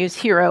hero, and I use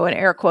hero in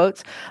air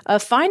quotes,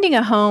 of finding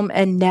a home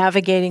and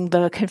navigating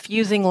the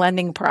confusing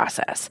lending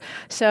process.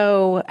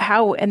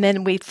 And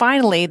then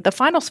the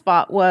final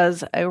spot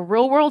was a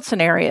real world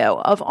scenario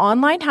of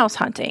online house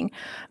hunting,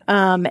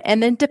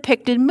 and then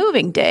depicted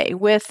moving day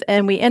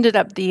and we ended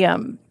up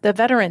the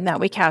veteran that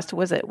we cast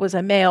was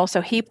a male, so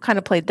he kind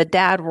of played the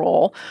dad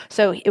role.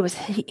 So it was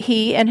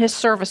he and his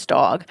service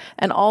dog,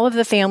 and all of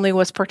the family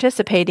was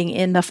participating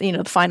in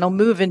the final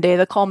move-in day,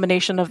 the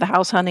culmination of the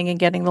house hunting and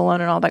getting the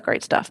loan and all that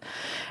great stuff.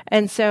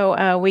 And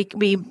so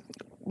we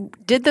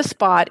did the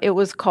spot. It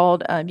was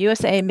called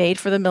USA Made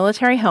for the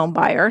Military Home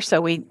Buyer.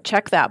 So we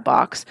checked that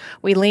box.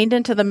 We leaned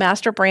into the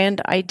master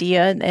brand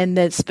idea and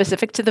the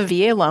specific to the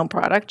VA loan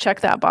product,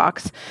 check that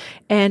box.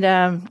 And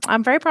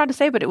I'm very proud to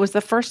say, but it was the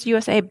first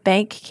USA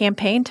Bank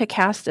campaign to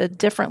cast a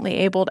differently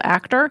abled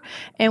actor.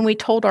 And we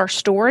told our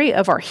story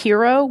of our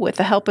hero with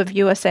the help of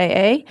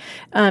USAA.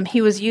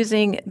 He was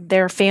using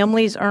their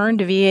family's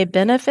earned VA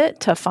benefit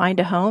to find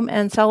a home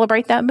and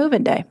celebrate that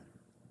move-in day.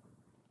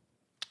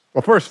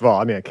 Well, first of all,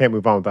 I can't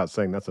move on without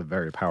saying that's a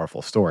very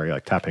powerful story,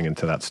 like tapping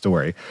into that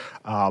story.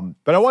 But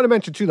I want to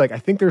mention too, I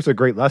think there's a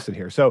great lesson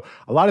here. So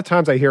a lot of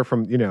times I hear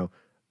from,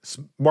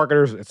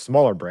 marketers at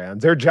smaller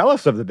brands, they're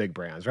jealous of the big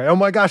brands, right? Oh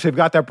my gosh, they've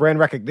got that brand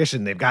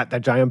recognition. They've got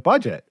that giant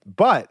budget.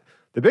 But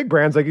the big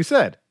brands, like you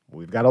said,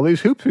 we've got all these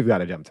hoops we've got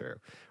to jump through,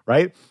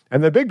 right?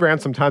 And the big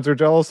brands sometimes are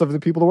jealous of the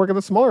people who work at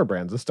the smaller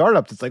brands, the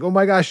startups. It's like, oh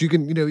my gosh, you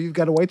can, you've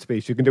got a white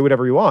space. You can do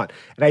whatever you want.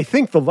 And I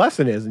think the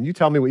lesson is, and you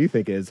tell me what you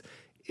think is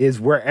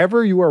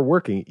wherever you are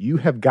working, you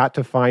have got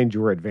to find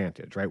your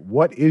advantage, right?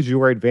 What is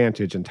your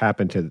advantage and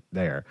tap into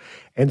there.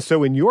 And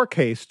so in your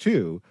case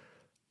too,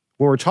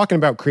 when we're talking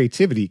about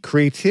creativity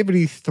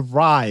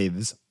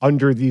thrives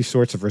under these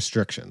sorts of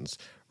restrictions,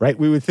 right?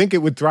 We would think it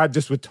would thrive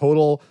just with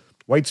total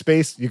white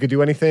space, you could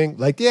do anything.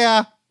 Like,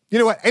 yeah, you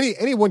know what?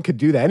 Anyone could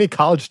do that. Any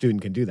college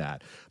student can do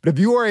that. But if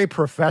you are a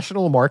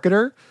professional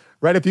marketer,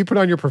 right? If you put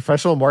on your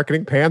professional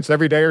marketing pants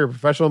every day or your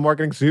professional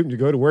marketing suit and you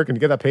go to work and you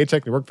get that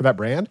paycheck and you work for that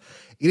brand,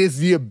 it is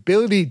the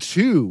ability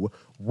to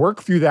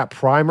work through that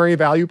primary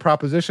value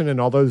proposition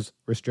and all those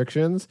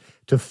restrictions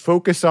to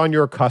focus on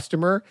your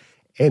customer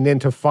and then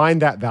to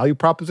find that value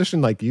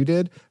proposition like you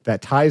did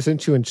that ties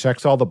into and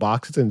checks all the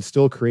boxes and is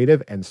still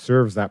creative and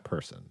serves that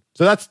person.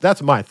 So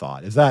that's my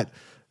thought. Does that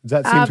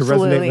seem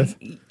Absolutely. to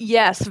resonate with?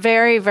 Yes,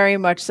 very, very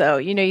much so.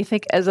 You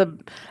think as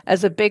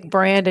a big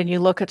brand and you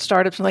look at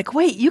startups and like,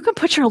 wait, you can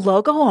put your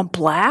logo on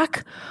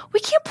black? We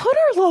can't put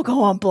our logo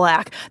on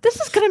black. This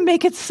is going to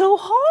make it so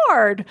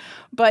hard.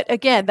 But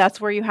again, that's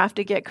where you have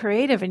to get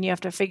creative and you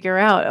have to figure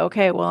out,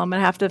 okay, well, I'm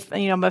going to have to,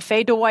 I'm going to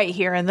fade to white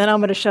here and then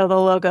I'm going to show the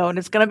logo and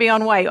it's going to be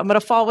on white. I'm going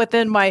to fall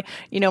within my,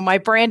 my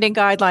branding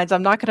guidelines.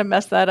 I'm not going to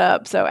mess that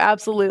up. So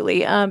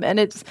absolutely. And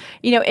it's,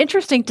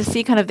 interesting to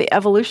see kind of the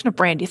evolution of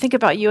brand. You think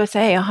about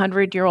USA,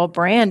 100-year-old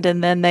brand,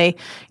 and then they,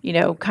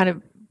 kind of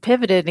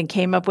pivoted and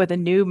came up with a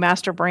new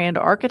master brand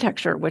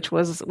architecture, which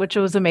was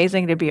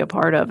amazing to be a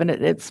part of, and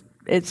it's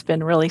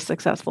been really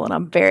successful, and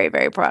I'm very,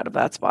 very proud of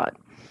that spot.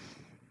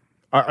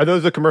 Are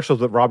those the commercials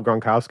with Rob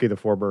Gronkowski, the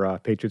former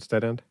Patriots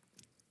tight end?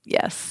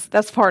 Yes,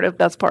 that's part of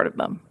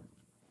them.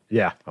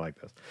 Yeah, I like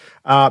those.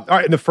 All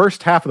right, in the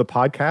first half of the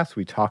podcast,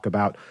 we talk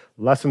about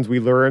lessons we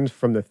learned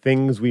from the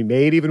things we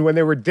made, even when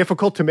they were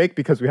difficult to make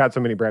because we had so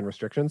many brand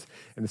restrictions.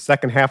 In the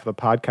second half of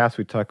the podcast,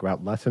 we talk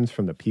about lessons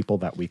from the people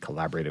that we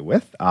collaborated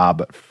with.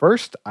 But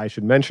first, I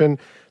should mention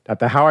that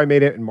the How I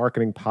Made It in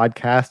Marketing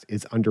podcast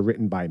is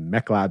underwritten by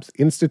MECLabs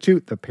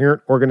Institute, the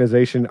parent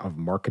organization of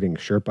Marketing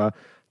Sherpa.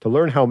 To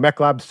learn how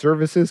MECLabs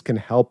services can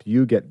help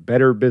you get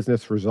better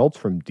business results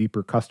from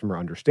deeper customer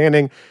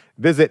understanding,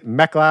 visit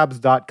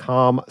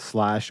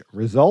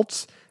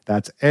meclabs.com/results.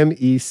 That's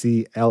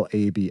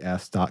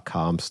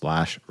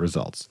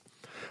MECLABS.com/results.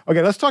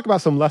 Okay, let's talk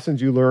about some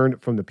lessons you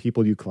learned from the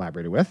people you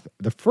collaborated with.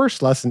 The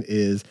first lesson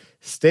is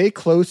stay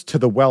close to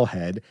the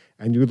wellhead,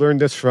 and you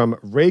learned this from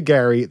Ray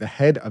Gary, the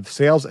head of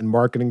sales and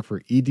marketing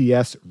for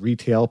EDS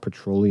Retail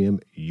Petroleum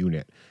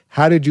Unit.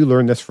 How did you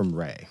learn this from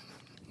Ray?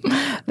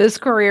 This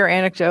career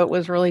anecdote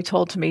was really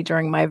told to me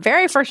during my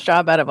very first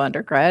job out of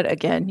undergrad.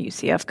 Again,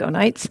 UCF Go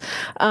Knights,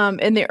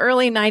 in the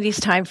early 90s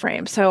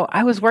timeframe. So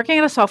I was working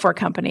at a software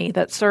company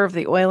that served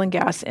the oil and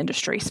gas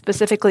industry,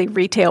 specifically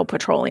retail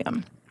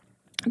petroleum.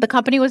 The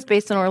company was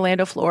based in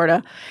Orlando,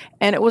 Florida,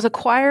 and it was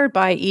acquired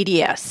by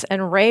EDS.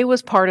 And Ray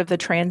was part of the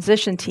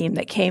transition team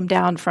that came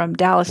down from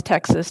Dallas,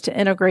 Texas to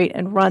integrate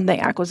and run the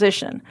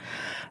acquisition.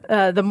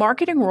 The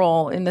marketing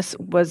role in this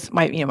was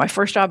my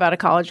first job out of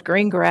college,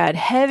 green grad,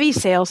 heavy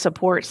sales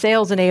support,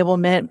 sales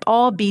enablement,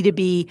 all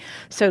B2B.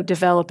 So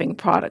developing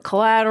product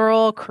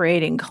collateral,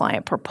 creating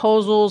client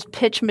proposals,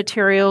 pitch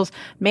materials,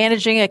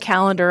 managing a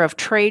calendar of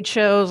trade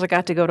shows. I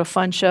got to go to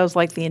fun shows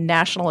like the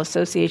National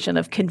Association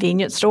of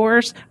Convenience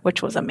Stores,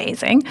 which was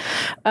amazing.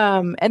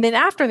 And then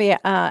after the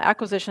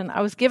acquisition,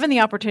 I was given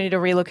the opportunity to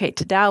relocate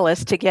to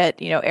Dallas to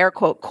get, air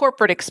quote,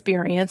 corporate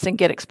experience and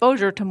get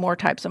exposure to more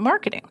types of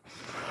marketing.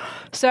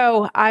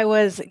 So I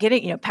was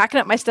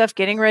packing up my stuff,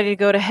 getting ready to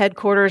go to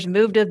headquarters,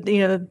 moved to,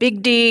 the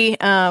Big D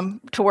to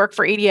work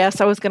for EDS.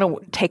 I was going to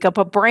take up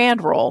more of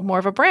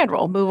a brand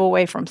role, move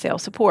away from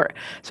sales support.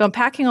 So I'm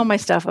packing all my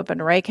stuff up,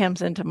 and Ray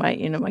comes into my,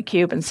 my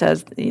cube and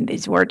says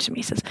these words to me.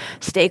 He says,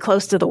 "Stay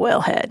close to the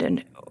wellhead."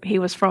 And he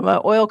was from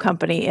an oil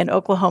company in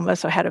Oklahoma,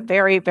 so had a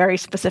very, very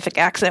specific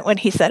accent when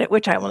he said it,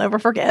 which I will never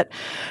forget.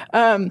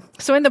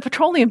 So in the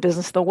petroleum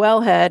business, the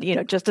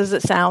wellhead, just as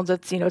it sounds,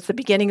 it's the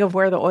beginning of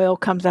where the oil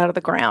comes out of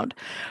the ground.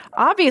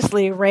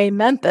 Obviously, Ray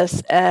meant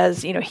this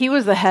as, he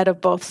was the head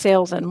of both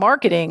sales and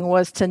marketing,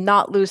 was to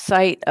not lose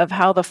sight of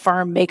how the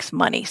firm makes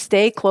money.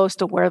 Stay close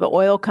to where the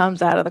oil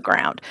comes out of the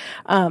ground,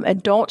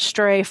 and don't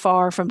stray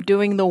far from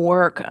doing the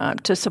work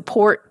to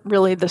support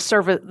really the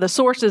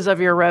sources of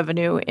your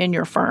revenue in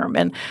your firm.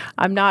 And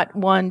I'm not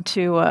one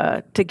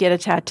to get a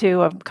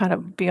tattoo. I'm kind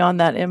of beyond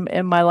that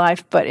in my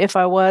life. But if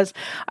I was,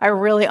 I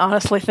really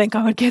honestly think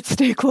I would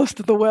stay close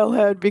to the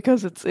wellhead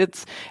because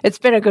it's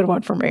been a good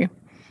one for me.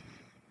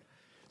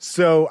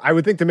 So I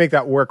would think to make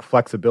that work,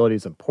 flexibility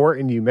is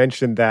important. You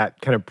mentioned that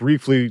kind of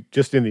briefly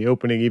just in the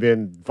opening,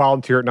 even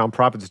volunteer at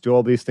nonprofits, do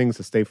all these things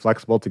to stay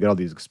flexible to get all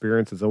these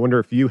experiences. I wonder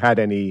if you had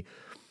any,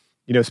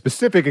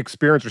 specific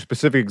experience or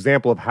specific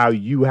example of how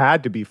you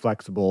had to be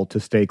flexible to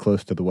stay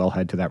close to the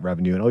wellhead, to that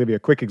revenue. And I'll give you a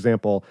quick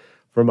example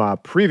from a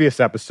previous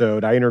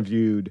episode. I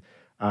interviewed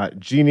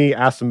Jeannie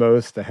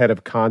Asimos, the head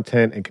of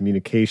content and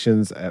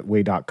communications at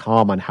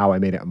way.com, on how I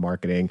made it in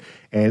marketing.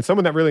 And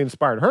someone that really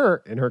inspired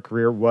her in her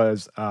career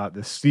was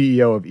the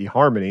CEO of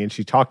eHarmony. And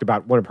she talked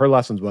about one of her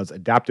lessons was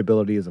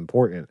adaptability is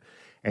important.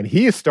 And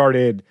he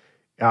started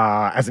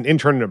as an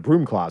intern in a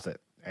broom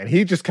closet. And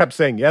he just kept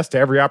saying yes to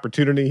every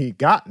opportunity he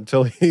got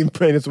until he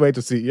made his way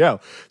to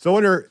CEO. So I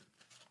wonder,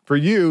 for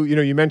you,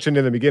 you mentioned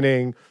in the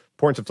beginning,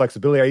 importance of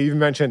flexibility. I even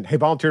mentioned, hey,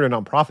 volunteer at a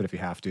nonprofit if you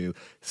have to.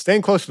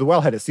 Staying close to the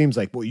wellhead, it seems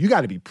like, well, you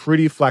got to be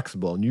pretty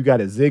flexible and you got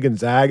to zig and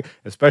zag,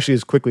 especially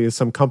as quickly as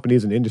some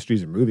companies and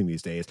industries are moving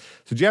these days.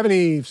 So do you have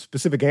any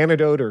specific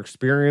anecdote or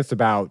experience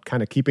about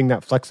kind of keeping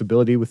that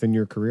flexibility within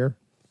your career?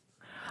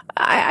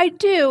 I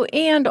do.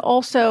 And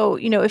also,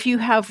 if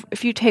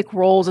you take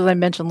roles, as I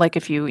mentioned, like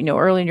if you,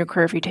 early in your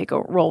career, if you take a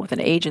role with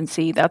an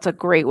agency, that's a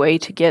great way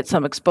to get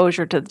some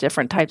exposure to the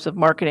different types of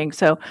marketing.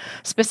 So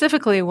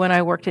specifically when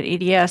I worked at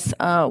EDS,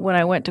 when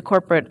I went to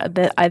corporate,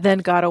 I then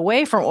got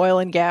away from oil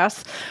and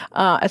gas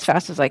as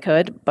fast as I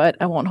could, but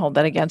I won't hold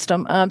that against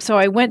them. So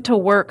I went to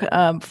work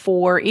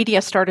for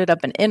EDS, started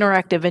up an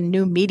interactive and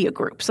new media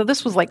group. So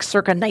this was like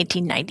circa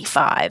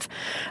 1995.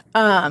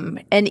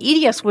 And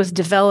EDS was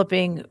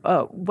developing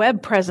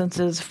web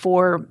presences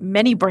for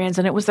many brands,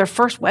 and it was their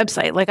first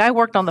website. Like I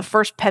worked on the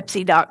first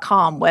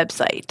Pepsi.com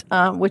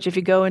website, which if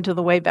you go into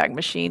the Wayback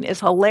Machine is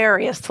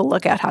hilarious to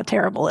look at how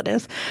terrible it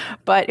is.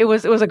 But it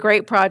was a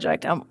great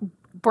project.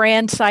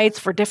 Brand sites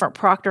for different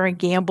Procter &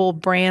 Gamble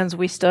brands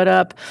we stood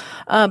up.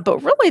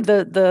 But really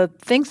the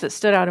things that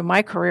stood out in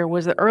my career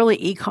was the early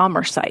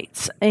e-commerce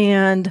sites.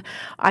 And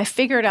I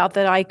figured out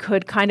that I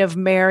could kind of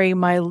marry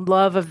my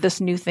love of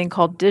this new thing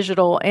called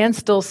digital and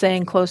still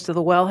staying close to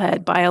the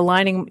wellhead by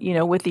aligning,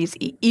 with these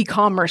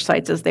e-commerce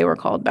sites as they were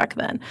called back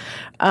then.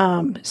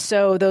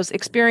 So those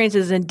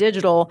experiences in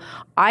digital,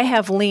 I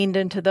have leaned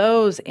into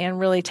those and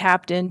really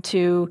tapped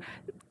into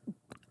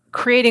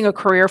creating a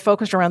career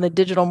focused around the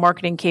digital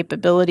marketing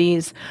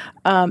capabilities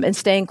and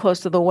staying close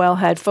to the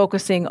wellhead,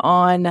 focusing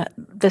on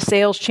the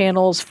sales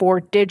channels for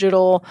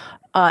digital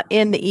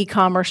in the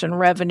e-commerce and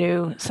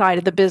revenue side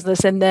of the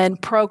business, and then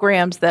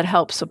programs that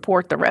help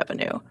support the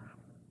revenue.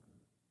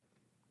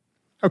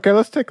 Okay,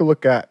 let's take a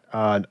look at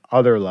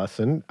another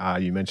lesson.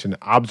 You mentioned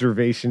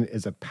observation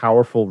is a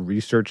powerful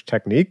research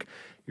technique.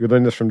 You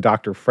learned this from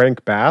Dr.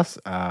 Frank Bass.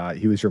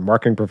 He was your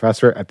marketing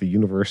professor at the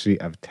University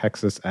of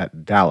Texas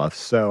at Dallas.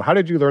 So how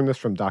did you learn this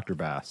from Dr.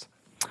 Bass?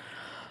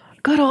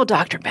 Good old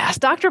Dr. Bass.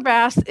 Dr.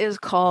 Bass is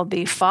called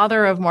the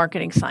father of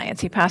marketing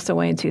science. He passed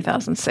away in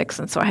 2006,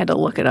 and so I had to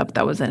look it up.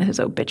 That was in his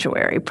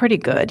obituary. Pretty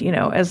good,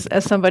 as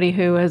somebody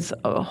who has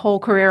a whole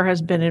career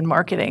has been in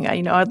marketing.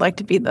 I'd like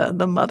to be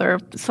the mother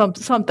of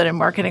something in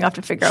marketing. I have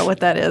to figure out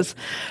what that is.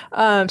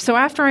 So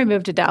after I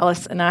moved to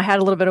Dallas and I had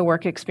a little bit of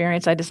work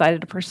experience, I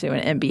decided to pursue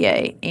an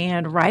MBA.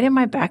 And right in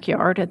my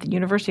backyard at the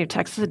University of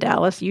Texas at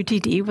Dallas,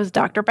 UTD, was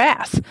Dr.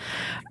 Bass.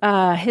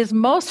 His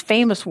most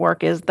famous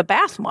work is the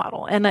Bass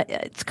model, and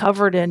it's covered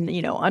in,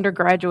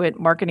 undergraduate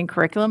marketing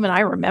curriculum. And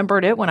I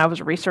remembered it when I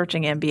was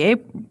researching MBA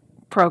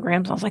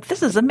programs. I was like,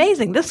 this is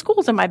amazing. This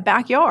school's in my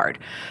backyard.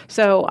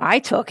 So I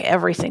took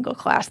every single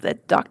class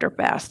that Dr.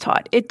 Bass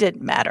taught. It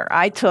didn't matter.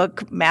 I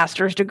took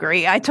master's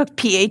degree. I took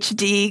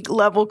PhD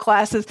level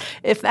classes.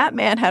 If that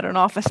man had an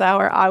office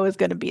hour, I was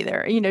going to be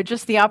there.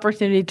 Just the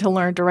opportunity to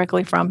learn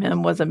directly from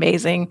him was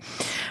amazing.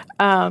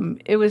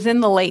 It was in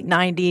the late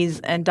 90s,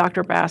 and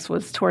Dr. Bass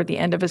was toward the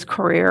end of his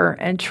career,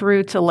 and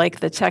true to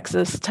like the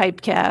Texas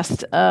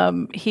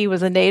typecast, he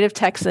was a native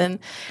Texan,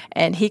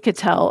 and he could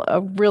tell a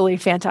really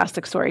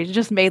fantastic story. He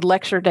just made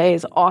lecture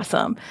days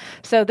awesome.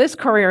 So this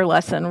career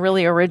lesson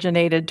really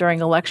originated during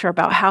a lecture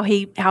about how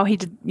he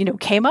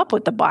came up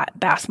with the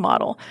Bass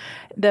model.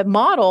 The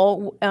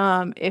model,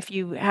 if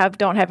you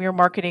don't have your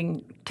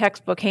marketing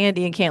textbook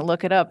handy and can't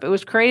look it up, it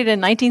was created in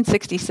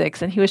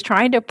 1966, and he was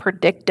trying to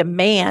predict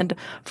demand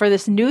for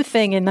this new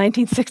thing in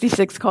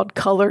 1966 called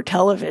color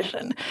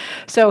television.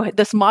 So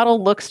this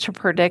model looks to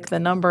predict the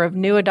number of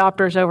new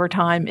adopters over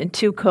time in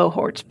two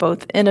cohorts,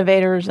 both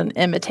innovators and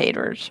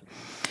imitators.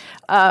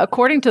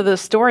 According to the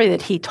story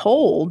that he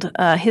told,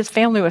 his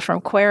family was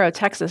from Cuero,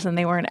 Texas, and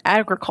they were in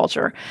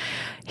agriculture.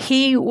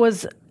 He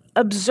was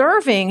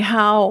observing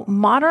how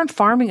modern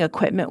farming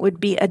equipment would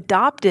be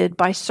adopted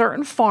by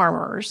certain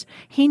farmers.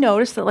 He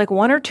noticed that like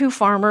one or two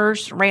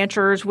farmers,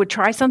 ranchers would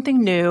try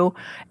something new,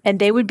 and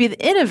they would be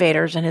the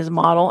innovators in his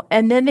model,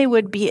 and then they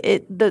would be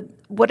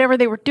whatever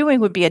they were doing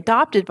would be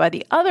adopted by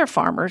the other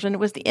farmers, and it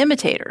was the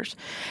imitators.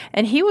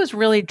 And he was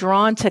really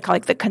drawn to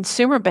like the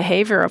consumer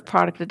behavior of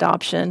product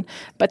adoption,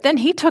 but then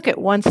he took it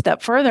one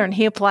step further and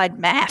he applied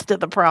math to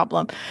the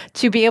problem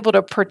to be able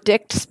to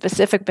predict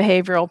specific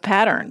behavioral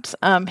patterns.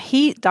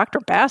 Dr.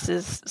 Bass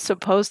is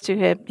supposed to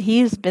have,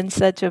 he's been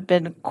said to have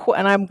been,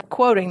 and I'm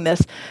quoting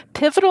this,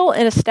 pivotal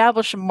in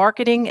establishing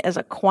marketing as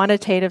a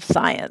quantitative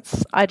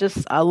science. I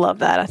love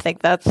that. I think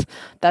that's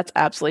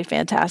absolutely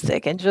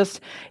fantastic. And just,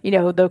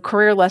 the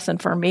career lesson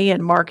for me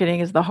in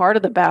marketing is the heart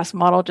of the Bass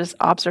model. Just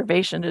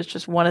observation is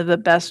just one of the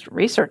best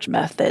research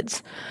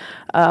methods.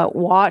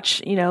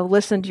 Watch,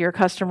 listen to your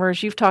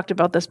customers. You've talked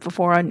about this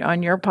before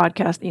on your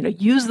podcast.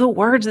 Use the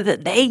words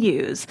that they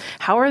use.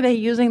 How are they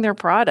using their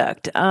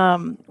product?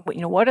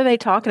 What are they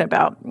talking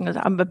about?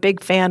 I'm a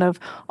big fan of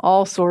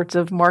all sorts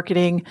of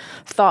marketing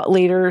thought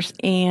leaders,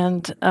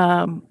 and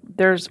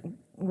there's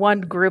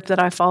one group that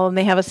I follow, and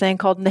they have a saying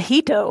called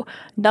Nahito,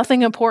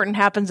 nothing important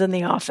happens in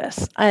the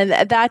office. And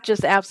that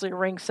just absolutely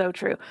rings so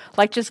true.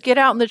 Like, just get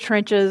out in the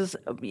trenches,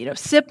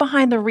 sit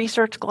behind the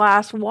research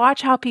glass,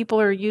 watch how people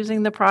are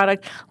using the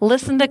product,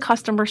 listen to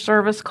customer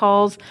service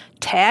calls,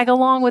 tag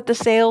along with the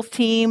sales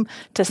team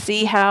to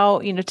see how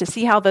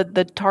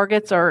the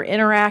targets are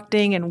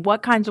interacting and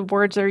what kinds of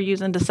words they're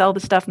using to sell the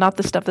stuff, not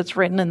the stuff that's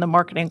written in the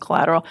marketing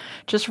collateral.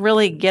 Just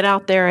really get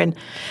out there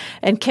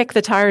and kick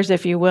the tires,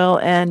 if you will,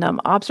 and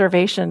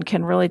observation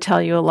can really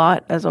tell you a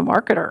lot as a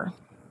marketer.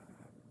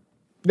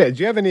 Yeah, do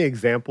you have any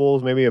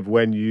examples maybe of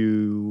when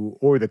you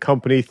or the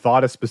company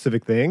thought a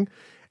specific thing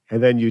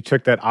and then you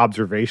took that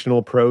observational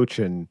approach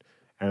and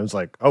it was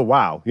like, oh,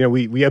 wow,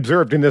 we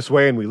observed in this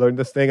way and we learned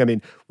this thing? I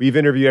mean, we've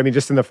interviewed,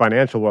 just in the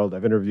financial world,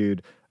 I've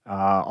interviewed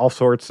all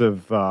sorts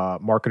of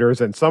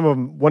marketers, and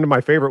one of my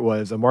favorite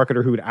was a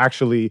marketer who would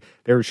actually,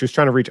 she was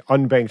trying to reach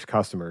unbanked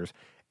customers.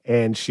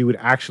 And she would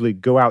actually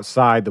go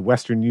outside the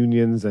Western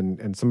Unions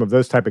and some of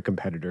those type of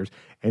competitors,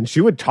 and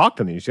she would talk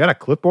to them. She had a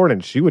clipboard,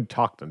 and she would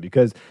talk to them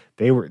because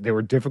they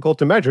were difficult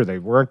to measure. They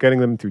weren't getting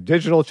them through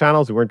digital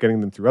channels. They weren't getting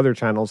them through other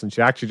channels. And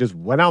she actually just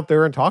went out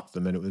there and talked to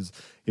them, and it was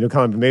kind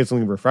of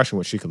amazingly refreshing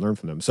what she could learn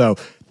from them. So,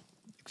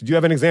 did you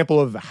have an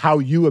example of how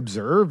you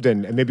observed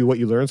and maybe what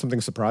you learned,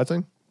 something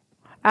surprising?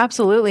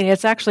 Absolutely.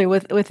 It's actually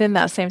within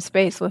that same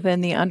space,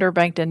 within the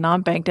underbanked and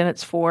non-banked, and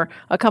it's for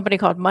a company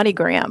called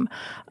MoneyGram.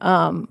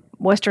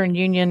 Western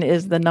Union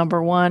is the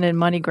number one and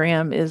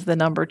MoneyGram is the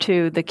number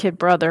two, the kid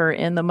brother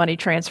in the money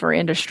transfer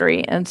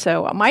industry. And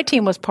so my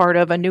team was part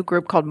of a new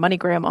group called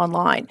MoneyGram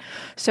Online.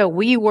 So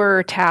we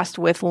were tasked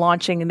with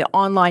launching the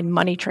online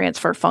money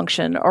transfer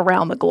function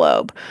around the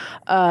globe.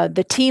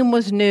 The team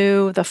was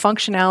new. The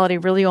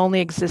functionality really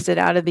only existed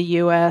out of the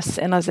U.S.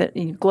 And as a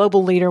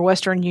global leader,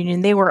 Western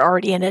Union, they were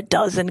already in a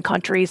dozen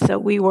countries. So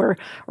we were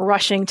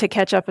rushing to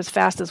catch up as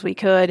fast as we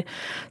could.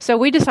 So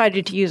we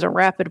decided to use a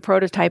rapid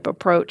prototype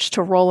approach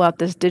to roll out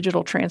this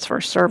digital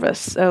transfer service.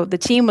 So the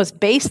team was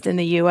based in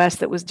the U.S.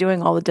 that was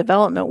doing all the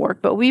development work,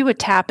 but we would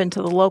tap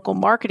into the local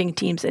marketing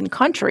teams in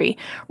country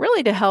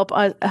really to help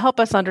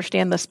us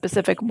understand the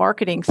specific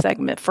marketing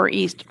segment for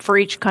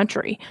each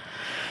country.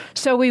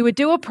 So we would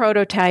do a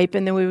prototype,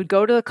 and then we would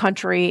go to the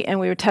country and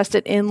we would test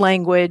it in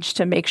language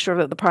to make sure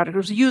that the product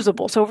was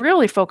usable. So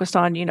really focused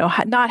on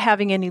not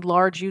having any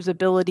large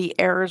usability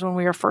errors when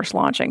we were first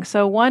launching.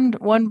 So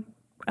one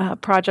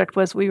project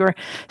was we were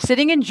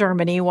sitting in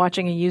Germany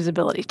watching a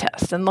usability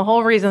test. And the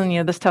whole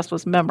reason, this test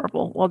was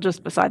memorable, well,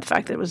 just beside the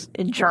fact that it was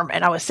in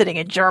German. I was sitting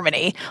in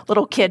Germany,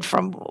 little kid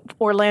from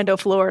Orlando,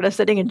 Florida,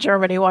 sitting in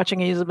Germany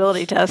watching a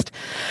usability test.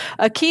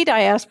 A key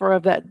diaspora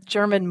of that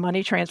German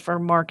money transfer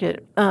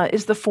market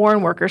is the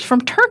foreign workers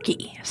from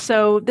Turkey.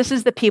 So this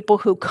is the people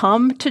who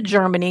come to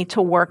Germany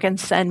to work and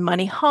send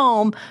money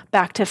home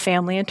back to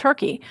family in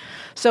Turkey.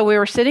 So we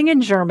were sitting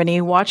in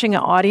Germany watching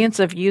an audience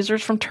of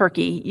users from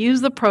Turkey use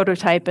the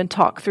prototype and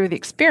talk through the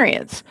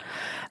experience.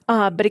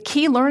 But a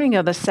key learning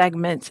of the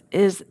segment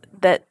is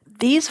that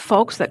these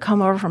folks that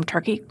come over from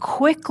Turkey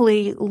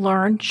quickly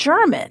learn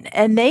German,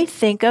 and they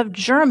think of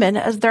German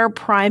as their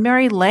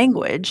primary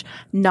language,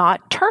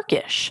 not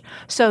Turkish.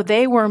 So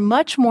they were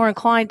much more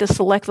inclined to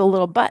select the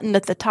little button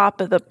at the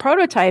top of the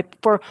prototype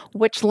for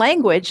which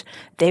language.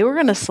 They were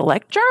going to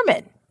select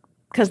German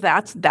because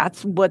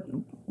that's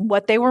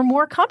what they were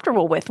more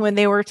comfortable with when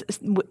they were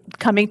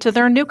coming to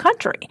their new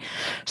country.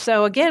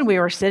 So again, we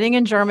were sitting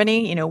in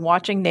Germany,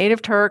 watching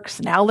native Turks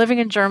now living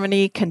in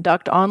Germany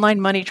conduct online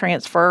money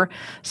transfer,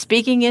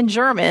 speaking in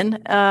German.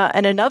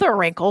 And another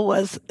wrinkle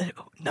was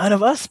none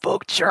of us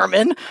spoke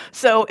German.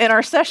 So in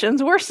our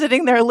sessions, we're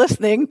sitting there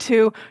listening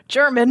to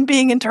German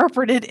being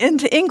interpreted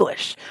into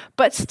English.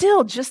 But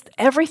still, just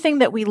everything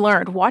that we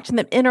learned, watching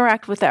them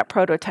interact with that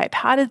prototype.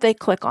 How did they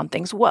click on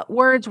things? What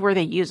words were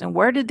they using?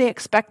 Where did they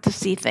expect to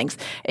see things?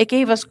 It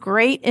gave us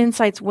great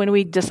insights when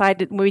we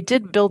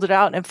did build it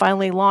out and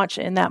finally launch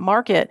in that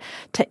market.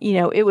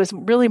 It was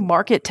really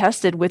market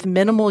tested with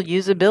minimal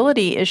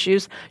usability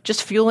issues,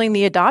 just fueling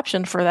the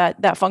adoption for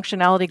that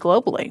functionality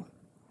globally.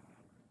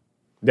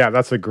 Yeah,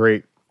 that's a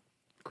great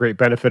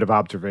benefit of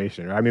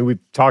observation. I mean, we've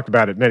talked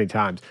about it many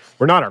times.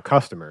 We're not our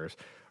customers,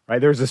 right?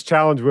 There's this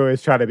challenge we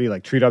always try to be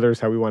like, treat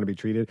others how we want to be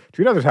treated.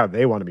 Treat others how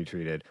they want to be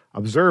treated.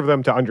 Observe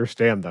them to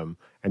understand them,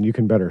 and you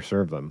can better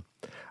serve them.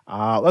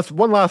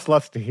 One last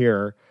lesson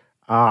here,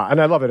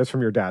 and I love it. It's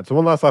from your dad. So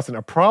one last lesson.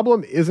 A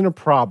problem isn't a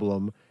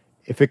problem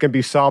if it can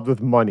be solved with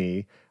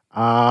money.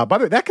 By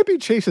the way, that could be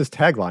Chase's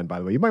tagline, by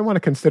the way. You might want to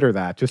consider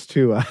that just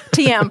to...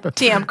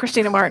 TM,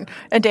 Christina Martin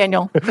and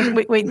Daniel.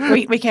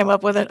 We came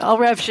up with it. I'll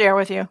rev share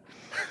with you.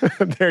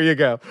 There you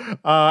go.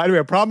 Anyway,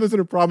 a problem isn't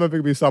a problem if it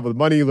can be solved with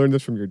money. You learned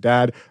this from your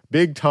dad,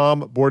 Big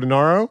Tom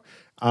Bordenaro.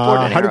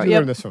 How did you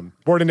learn this from?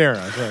 Bordenaro.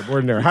 Right,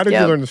 Bordenaro. How did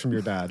you learn this from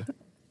your dad?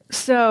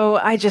 So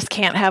I just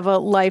can't have a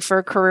life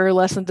or career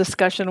lesson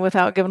discussion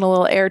without giving a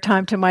little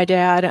airtime to my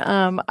dad.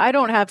 I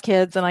don't have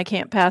kids, and I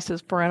can't pass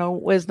his parental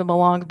wisdom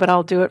along, but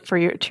I'll do it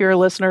to your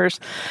listeners.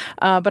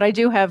 But I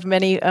do have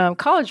many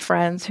college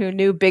friends who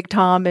knew Big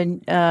Tom,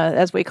 and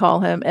as we call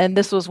him, and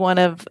this was one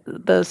of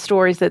the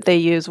stories that they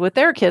use with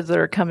their kids that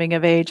are coming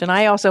of age. And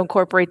I also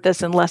incorporate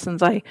this in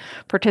lessons. I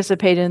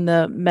participate in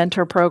the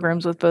mentor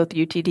programs with both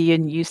UTD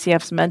and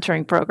UCF's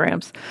mentoring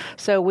programs.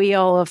 So we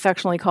all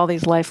affectionately call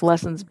these life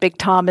lessons Big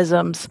Tom.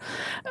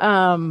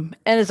 And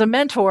as a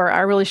mentor,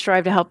 I really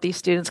strive to help these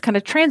students kind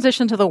of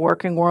transition to the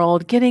working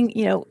world, getting,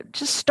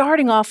 just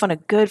starting off on a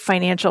good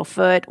financial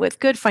foot with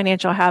good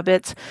financial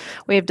habits.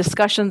 We have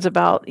discussions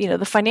about,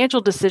 the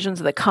financial decisions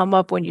that come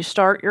up when you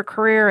start your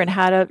career and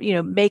how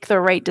to, make the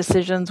right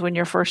decisions when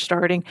you're first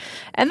starting.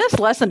 And this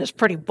lesson is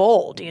pretty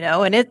bold,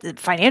 and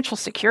financial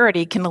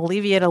security can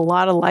alleviate a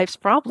lot of life's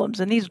problems.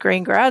 And these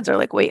green grads are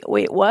like, wait,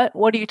 what?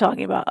 What are you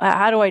talking about?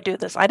 How do I do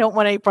this? I don't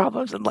want any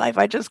problems in life.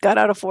 I just got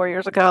out of 4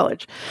 years of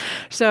college.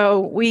 So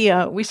we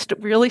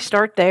really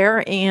start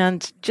there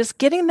and just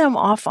getting them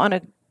off on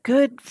a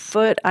good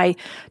foot. I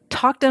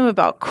talk to them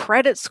about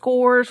credit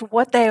scores,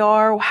 what they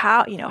are,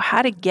 how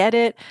to get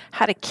it,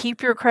 how to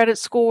keep your credit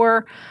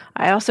score.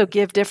 I also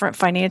give different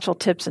financial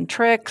tips and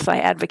tricks. I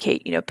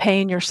advocate,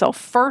 paying yourself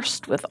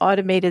first with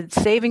automated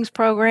savings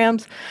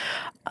programs.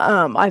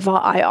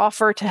 I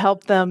offer to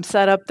help them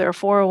set up their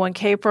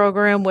 401k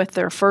program with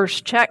their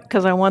first check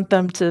because I want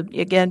them to,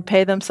 again,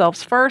 pay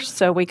themselves first.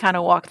 So we kind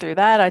of walk through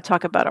that. I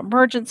talk about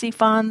emergency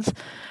funds,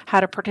 how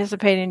to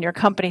participate in your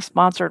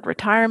company-sponsored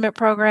retirement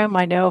program.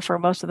 I know for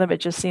most of them, it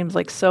just seems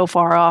like so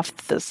far off.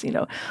 This,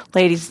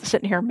 ladies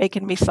sitting here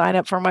making me sign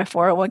up for my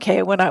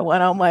 401k when I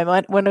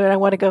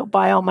want to go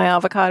buy all my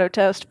avocado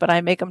toast, but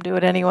I make them do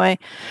it anyway.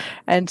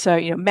 And so,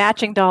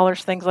 matching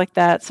dollars, things like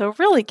that. So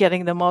really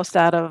getting the most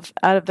out of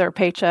their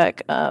paycheck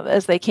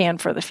as they can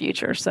for the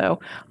future. So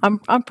I'm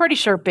pretty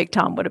sure Big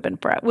Tom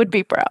would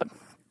be proud.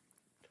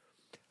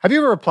 Have you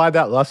ever applied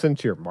that lesson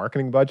to your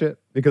marketing budget?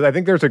 Because I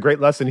think there's a great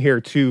lesson here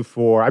too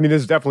this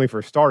is definitely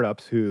for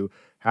startups who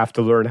have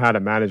to learn how to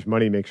manage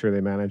money, make sure they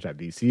manage that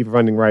VC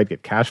funding right,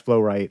 get cash flow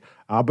right.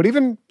 But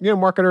even,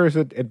 marketers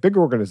at big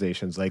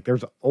organizations, like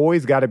there's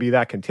always got to be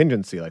that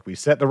contingency. Like we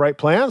set the right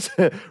plans,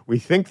 we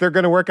think they're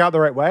going to work out the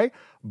right way.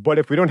 But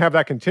if we don't have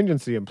that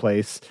contingency in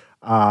place,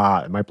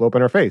 it might blow up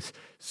in our face.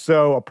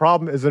 So a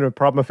problem isn't a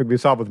problem if it can be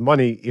solved with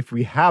money. If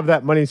we have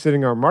that money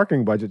sitting in our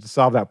marketing budget to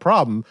solve that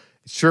problem,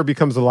 it sure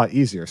becomes a lot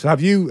easier. So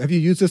have you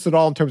used this at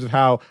all in terms of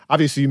how,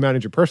 obviously you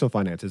manage your personal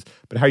finances,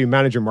 but how you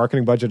manage your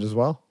marketing budget as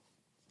well?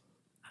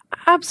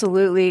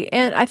 Absolutely.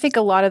 And I think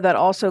a lot of that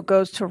also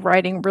goes to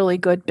writing really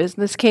good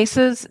business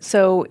cases.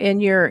 So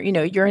in your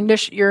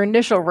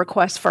initial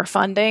request for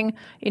funding,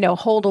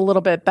 hold a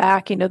little bit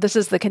back. This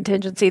is the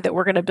contingency that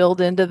we're going to build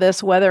into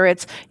this, whether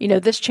it's,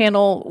 this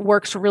channel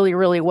works really,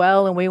 really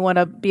well and we want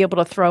to be able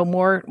to throw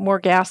more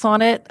gas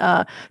on it.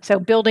 So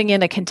building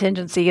in a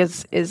contingency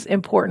is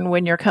important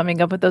when you're coming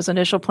up with those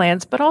initial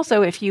plans. But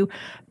also if you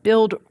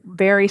build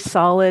very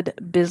solid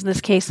business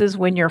cases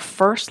when you're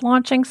first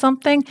launching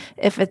something,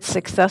 if it's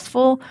successful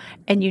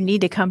and you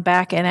need to come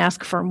back and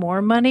ask for more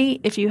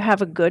money, if you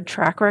have a good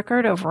track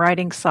record of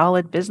writing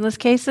solid business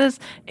cases,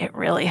 it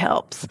really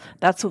helps.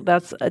 That's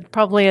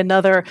probably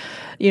another,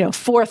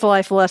 fourth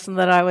life lesson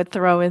that I would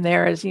throw in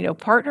there is,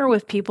 partner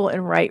with people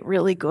and write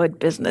really good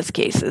business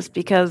cases,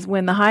 because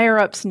when the higher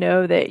ups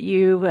know that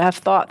you have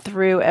thought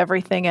through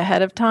everything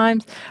ahead of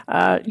time,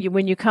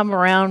 when you come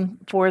around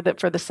for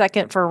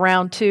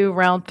round 2,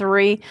 round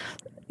 3,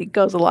 it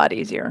goes a lot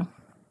easier.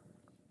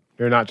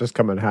 You're not just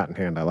coming hat in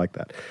hand. I like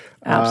that.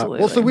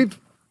 Absolutely. So we've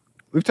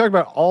talked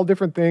about all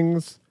different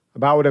things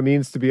about what it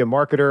means to be a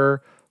marketer,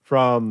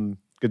 from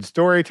good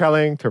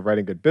storytelling to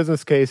writing good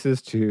business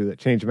cases to the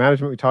change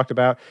management we talked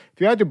about.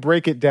 If you had to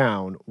break it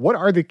down, what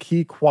are the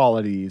key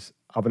qualities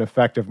of an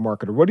effective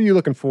marketer? What are you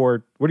looking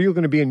for? What are you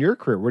going to be in your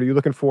career? What are you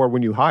looking for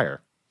when you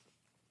hire?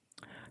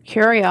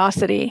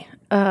 Curiosity.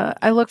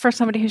 I look for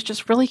somebody who's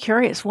just really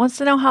curious, wants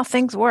to know how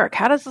things work.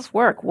 How does this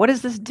work? What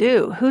does this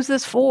do? Who's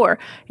this for?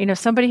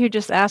 Somebody who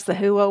just asks the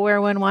who, what,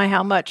 where, when, why,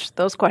 how much,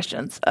 those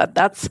questions.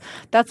 That's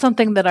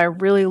something that I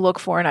really look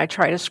for and I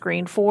try to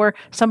screen for.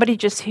 Somebody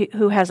just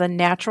who has a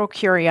natural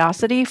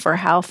curiosity for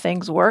how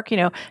things work.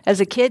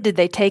 As a kid, did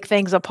they take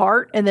things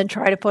apart and then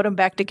try to put them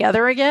back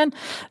together again?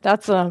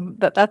 That's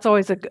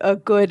always a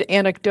good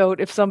anecdote.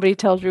 If somebody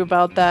tells you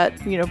about that,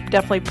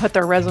 definitely put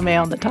their resume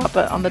on the top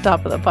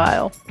of the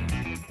pile.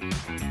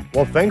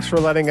 Well, thanks for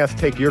letting us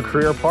take your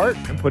career apart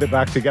and put it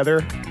back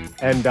together.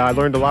 And I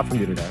learned a lot from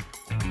you today.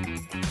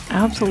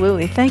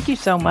 Absolutely. Thank you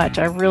so much.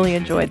 I really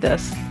enjoyed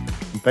this.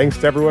 And thanks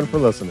to everyone for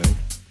listening.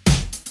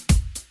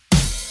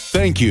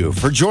 Thank you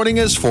for joining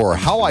us for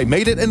How I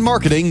Made It in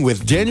Marketing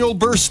with Daniel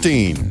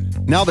Burstein.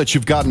 Now that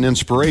you've gotten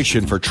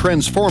inspiration for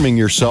transforming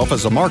yourself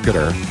as a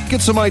marketer,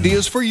 get some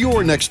ideas for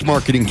your next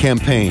marketing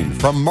campaign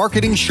from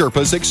Marketing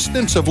Sherpa's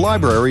extensive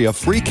library of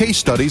free case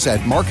studies at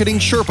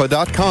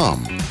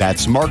marketingsherpa.com.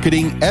 That's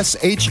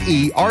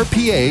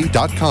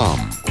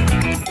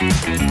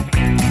marketingsherpa.com.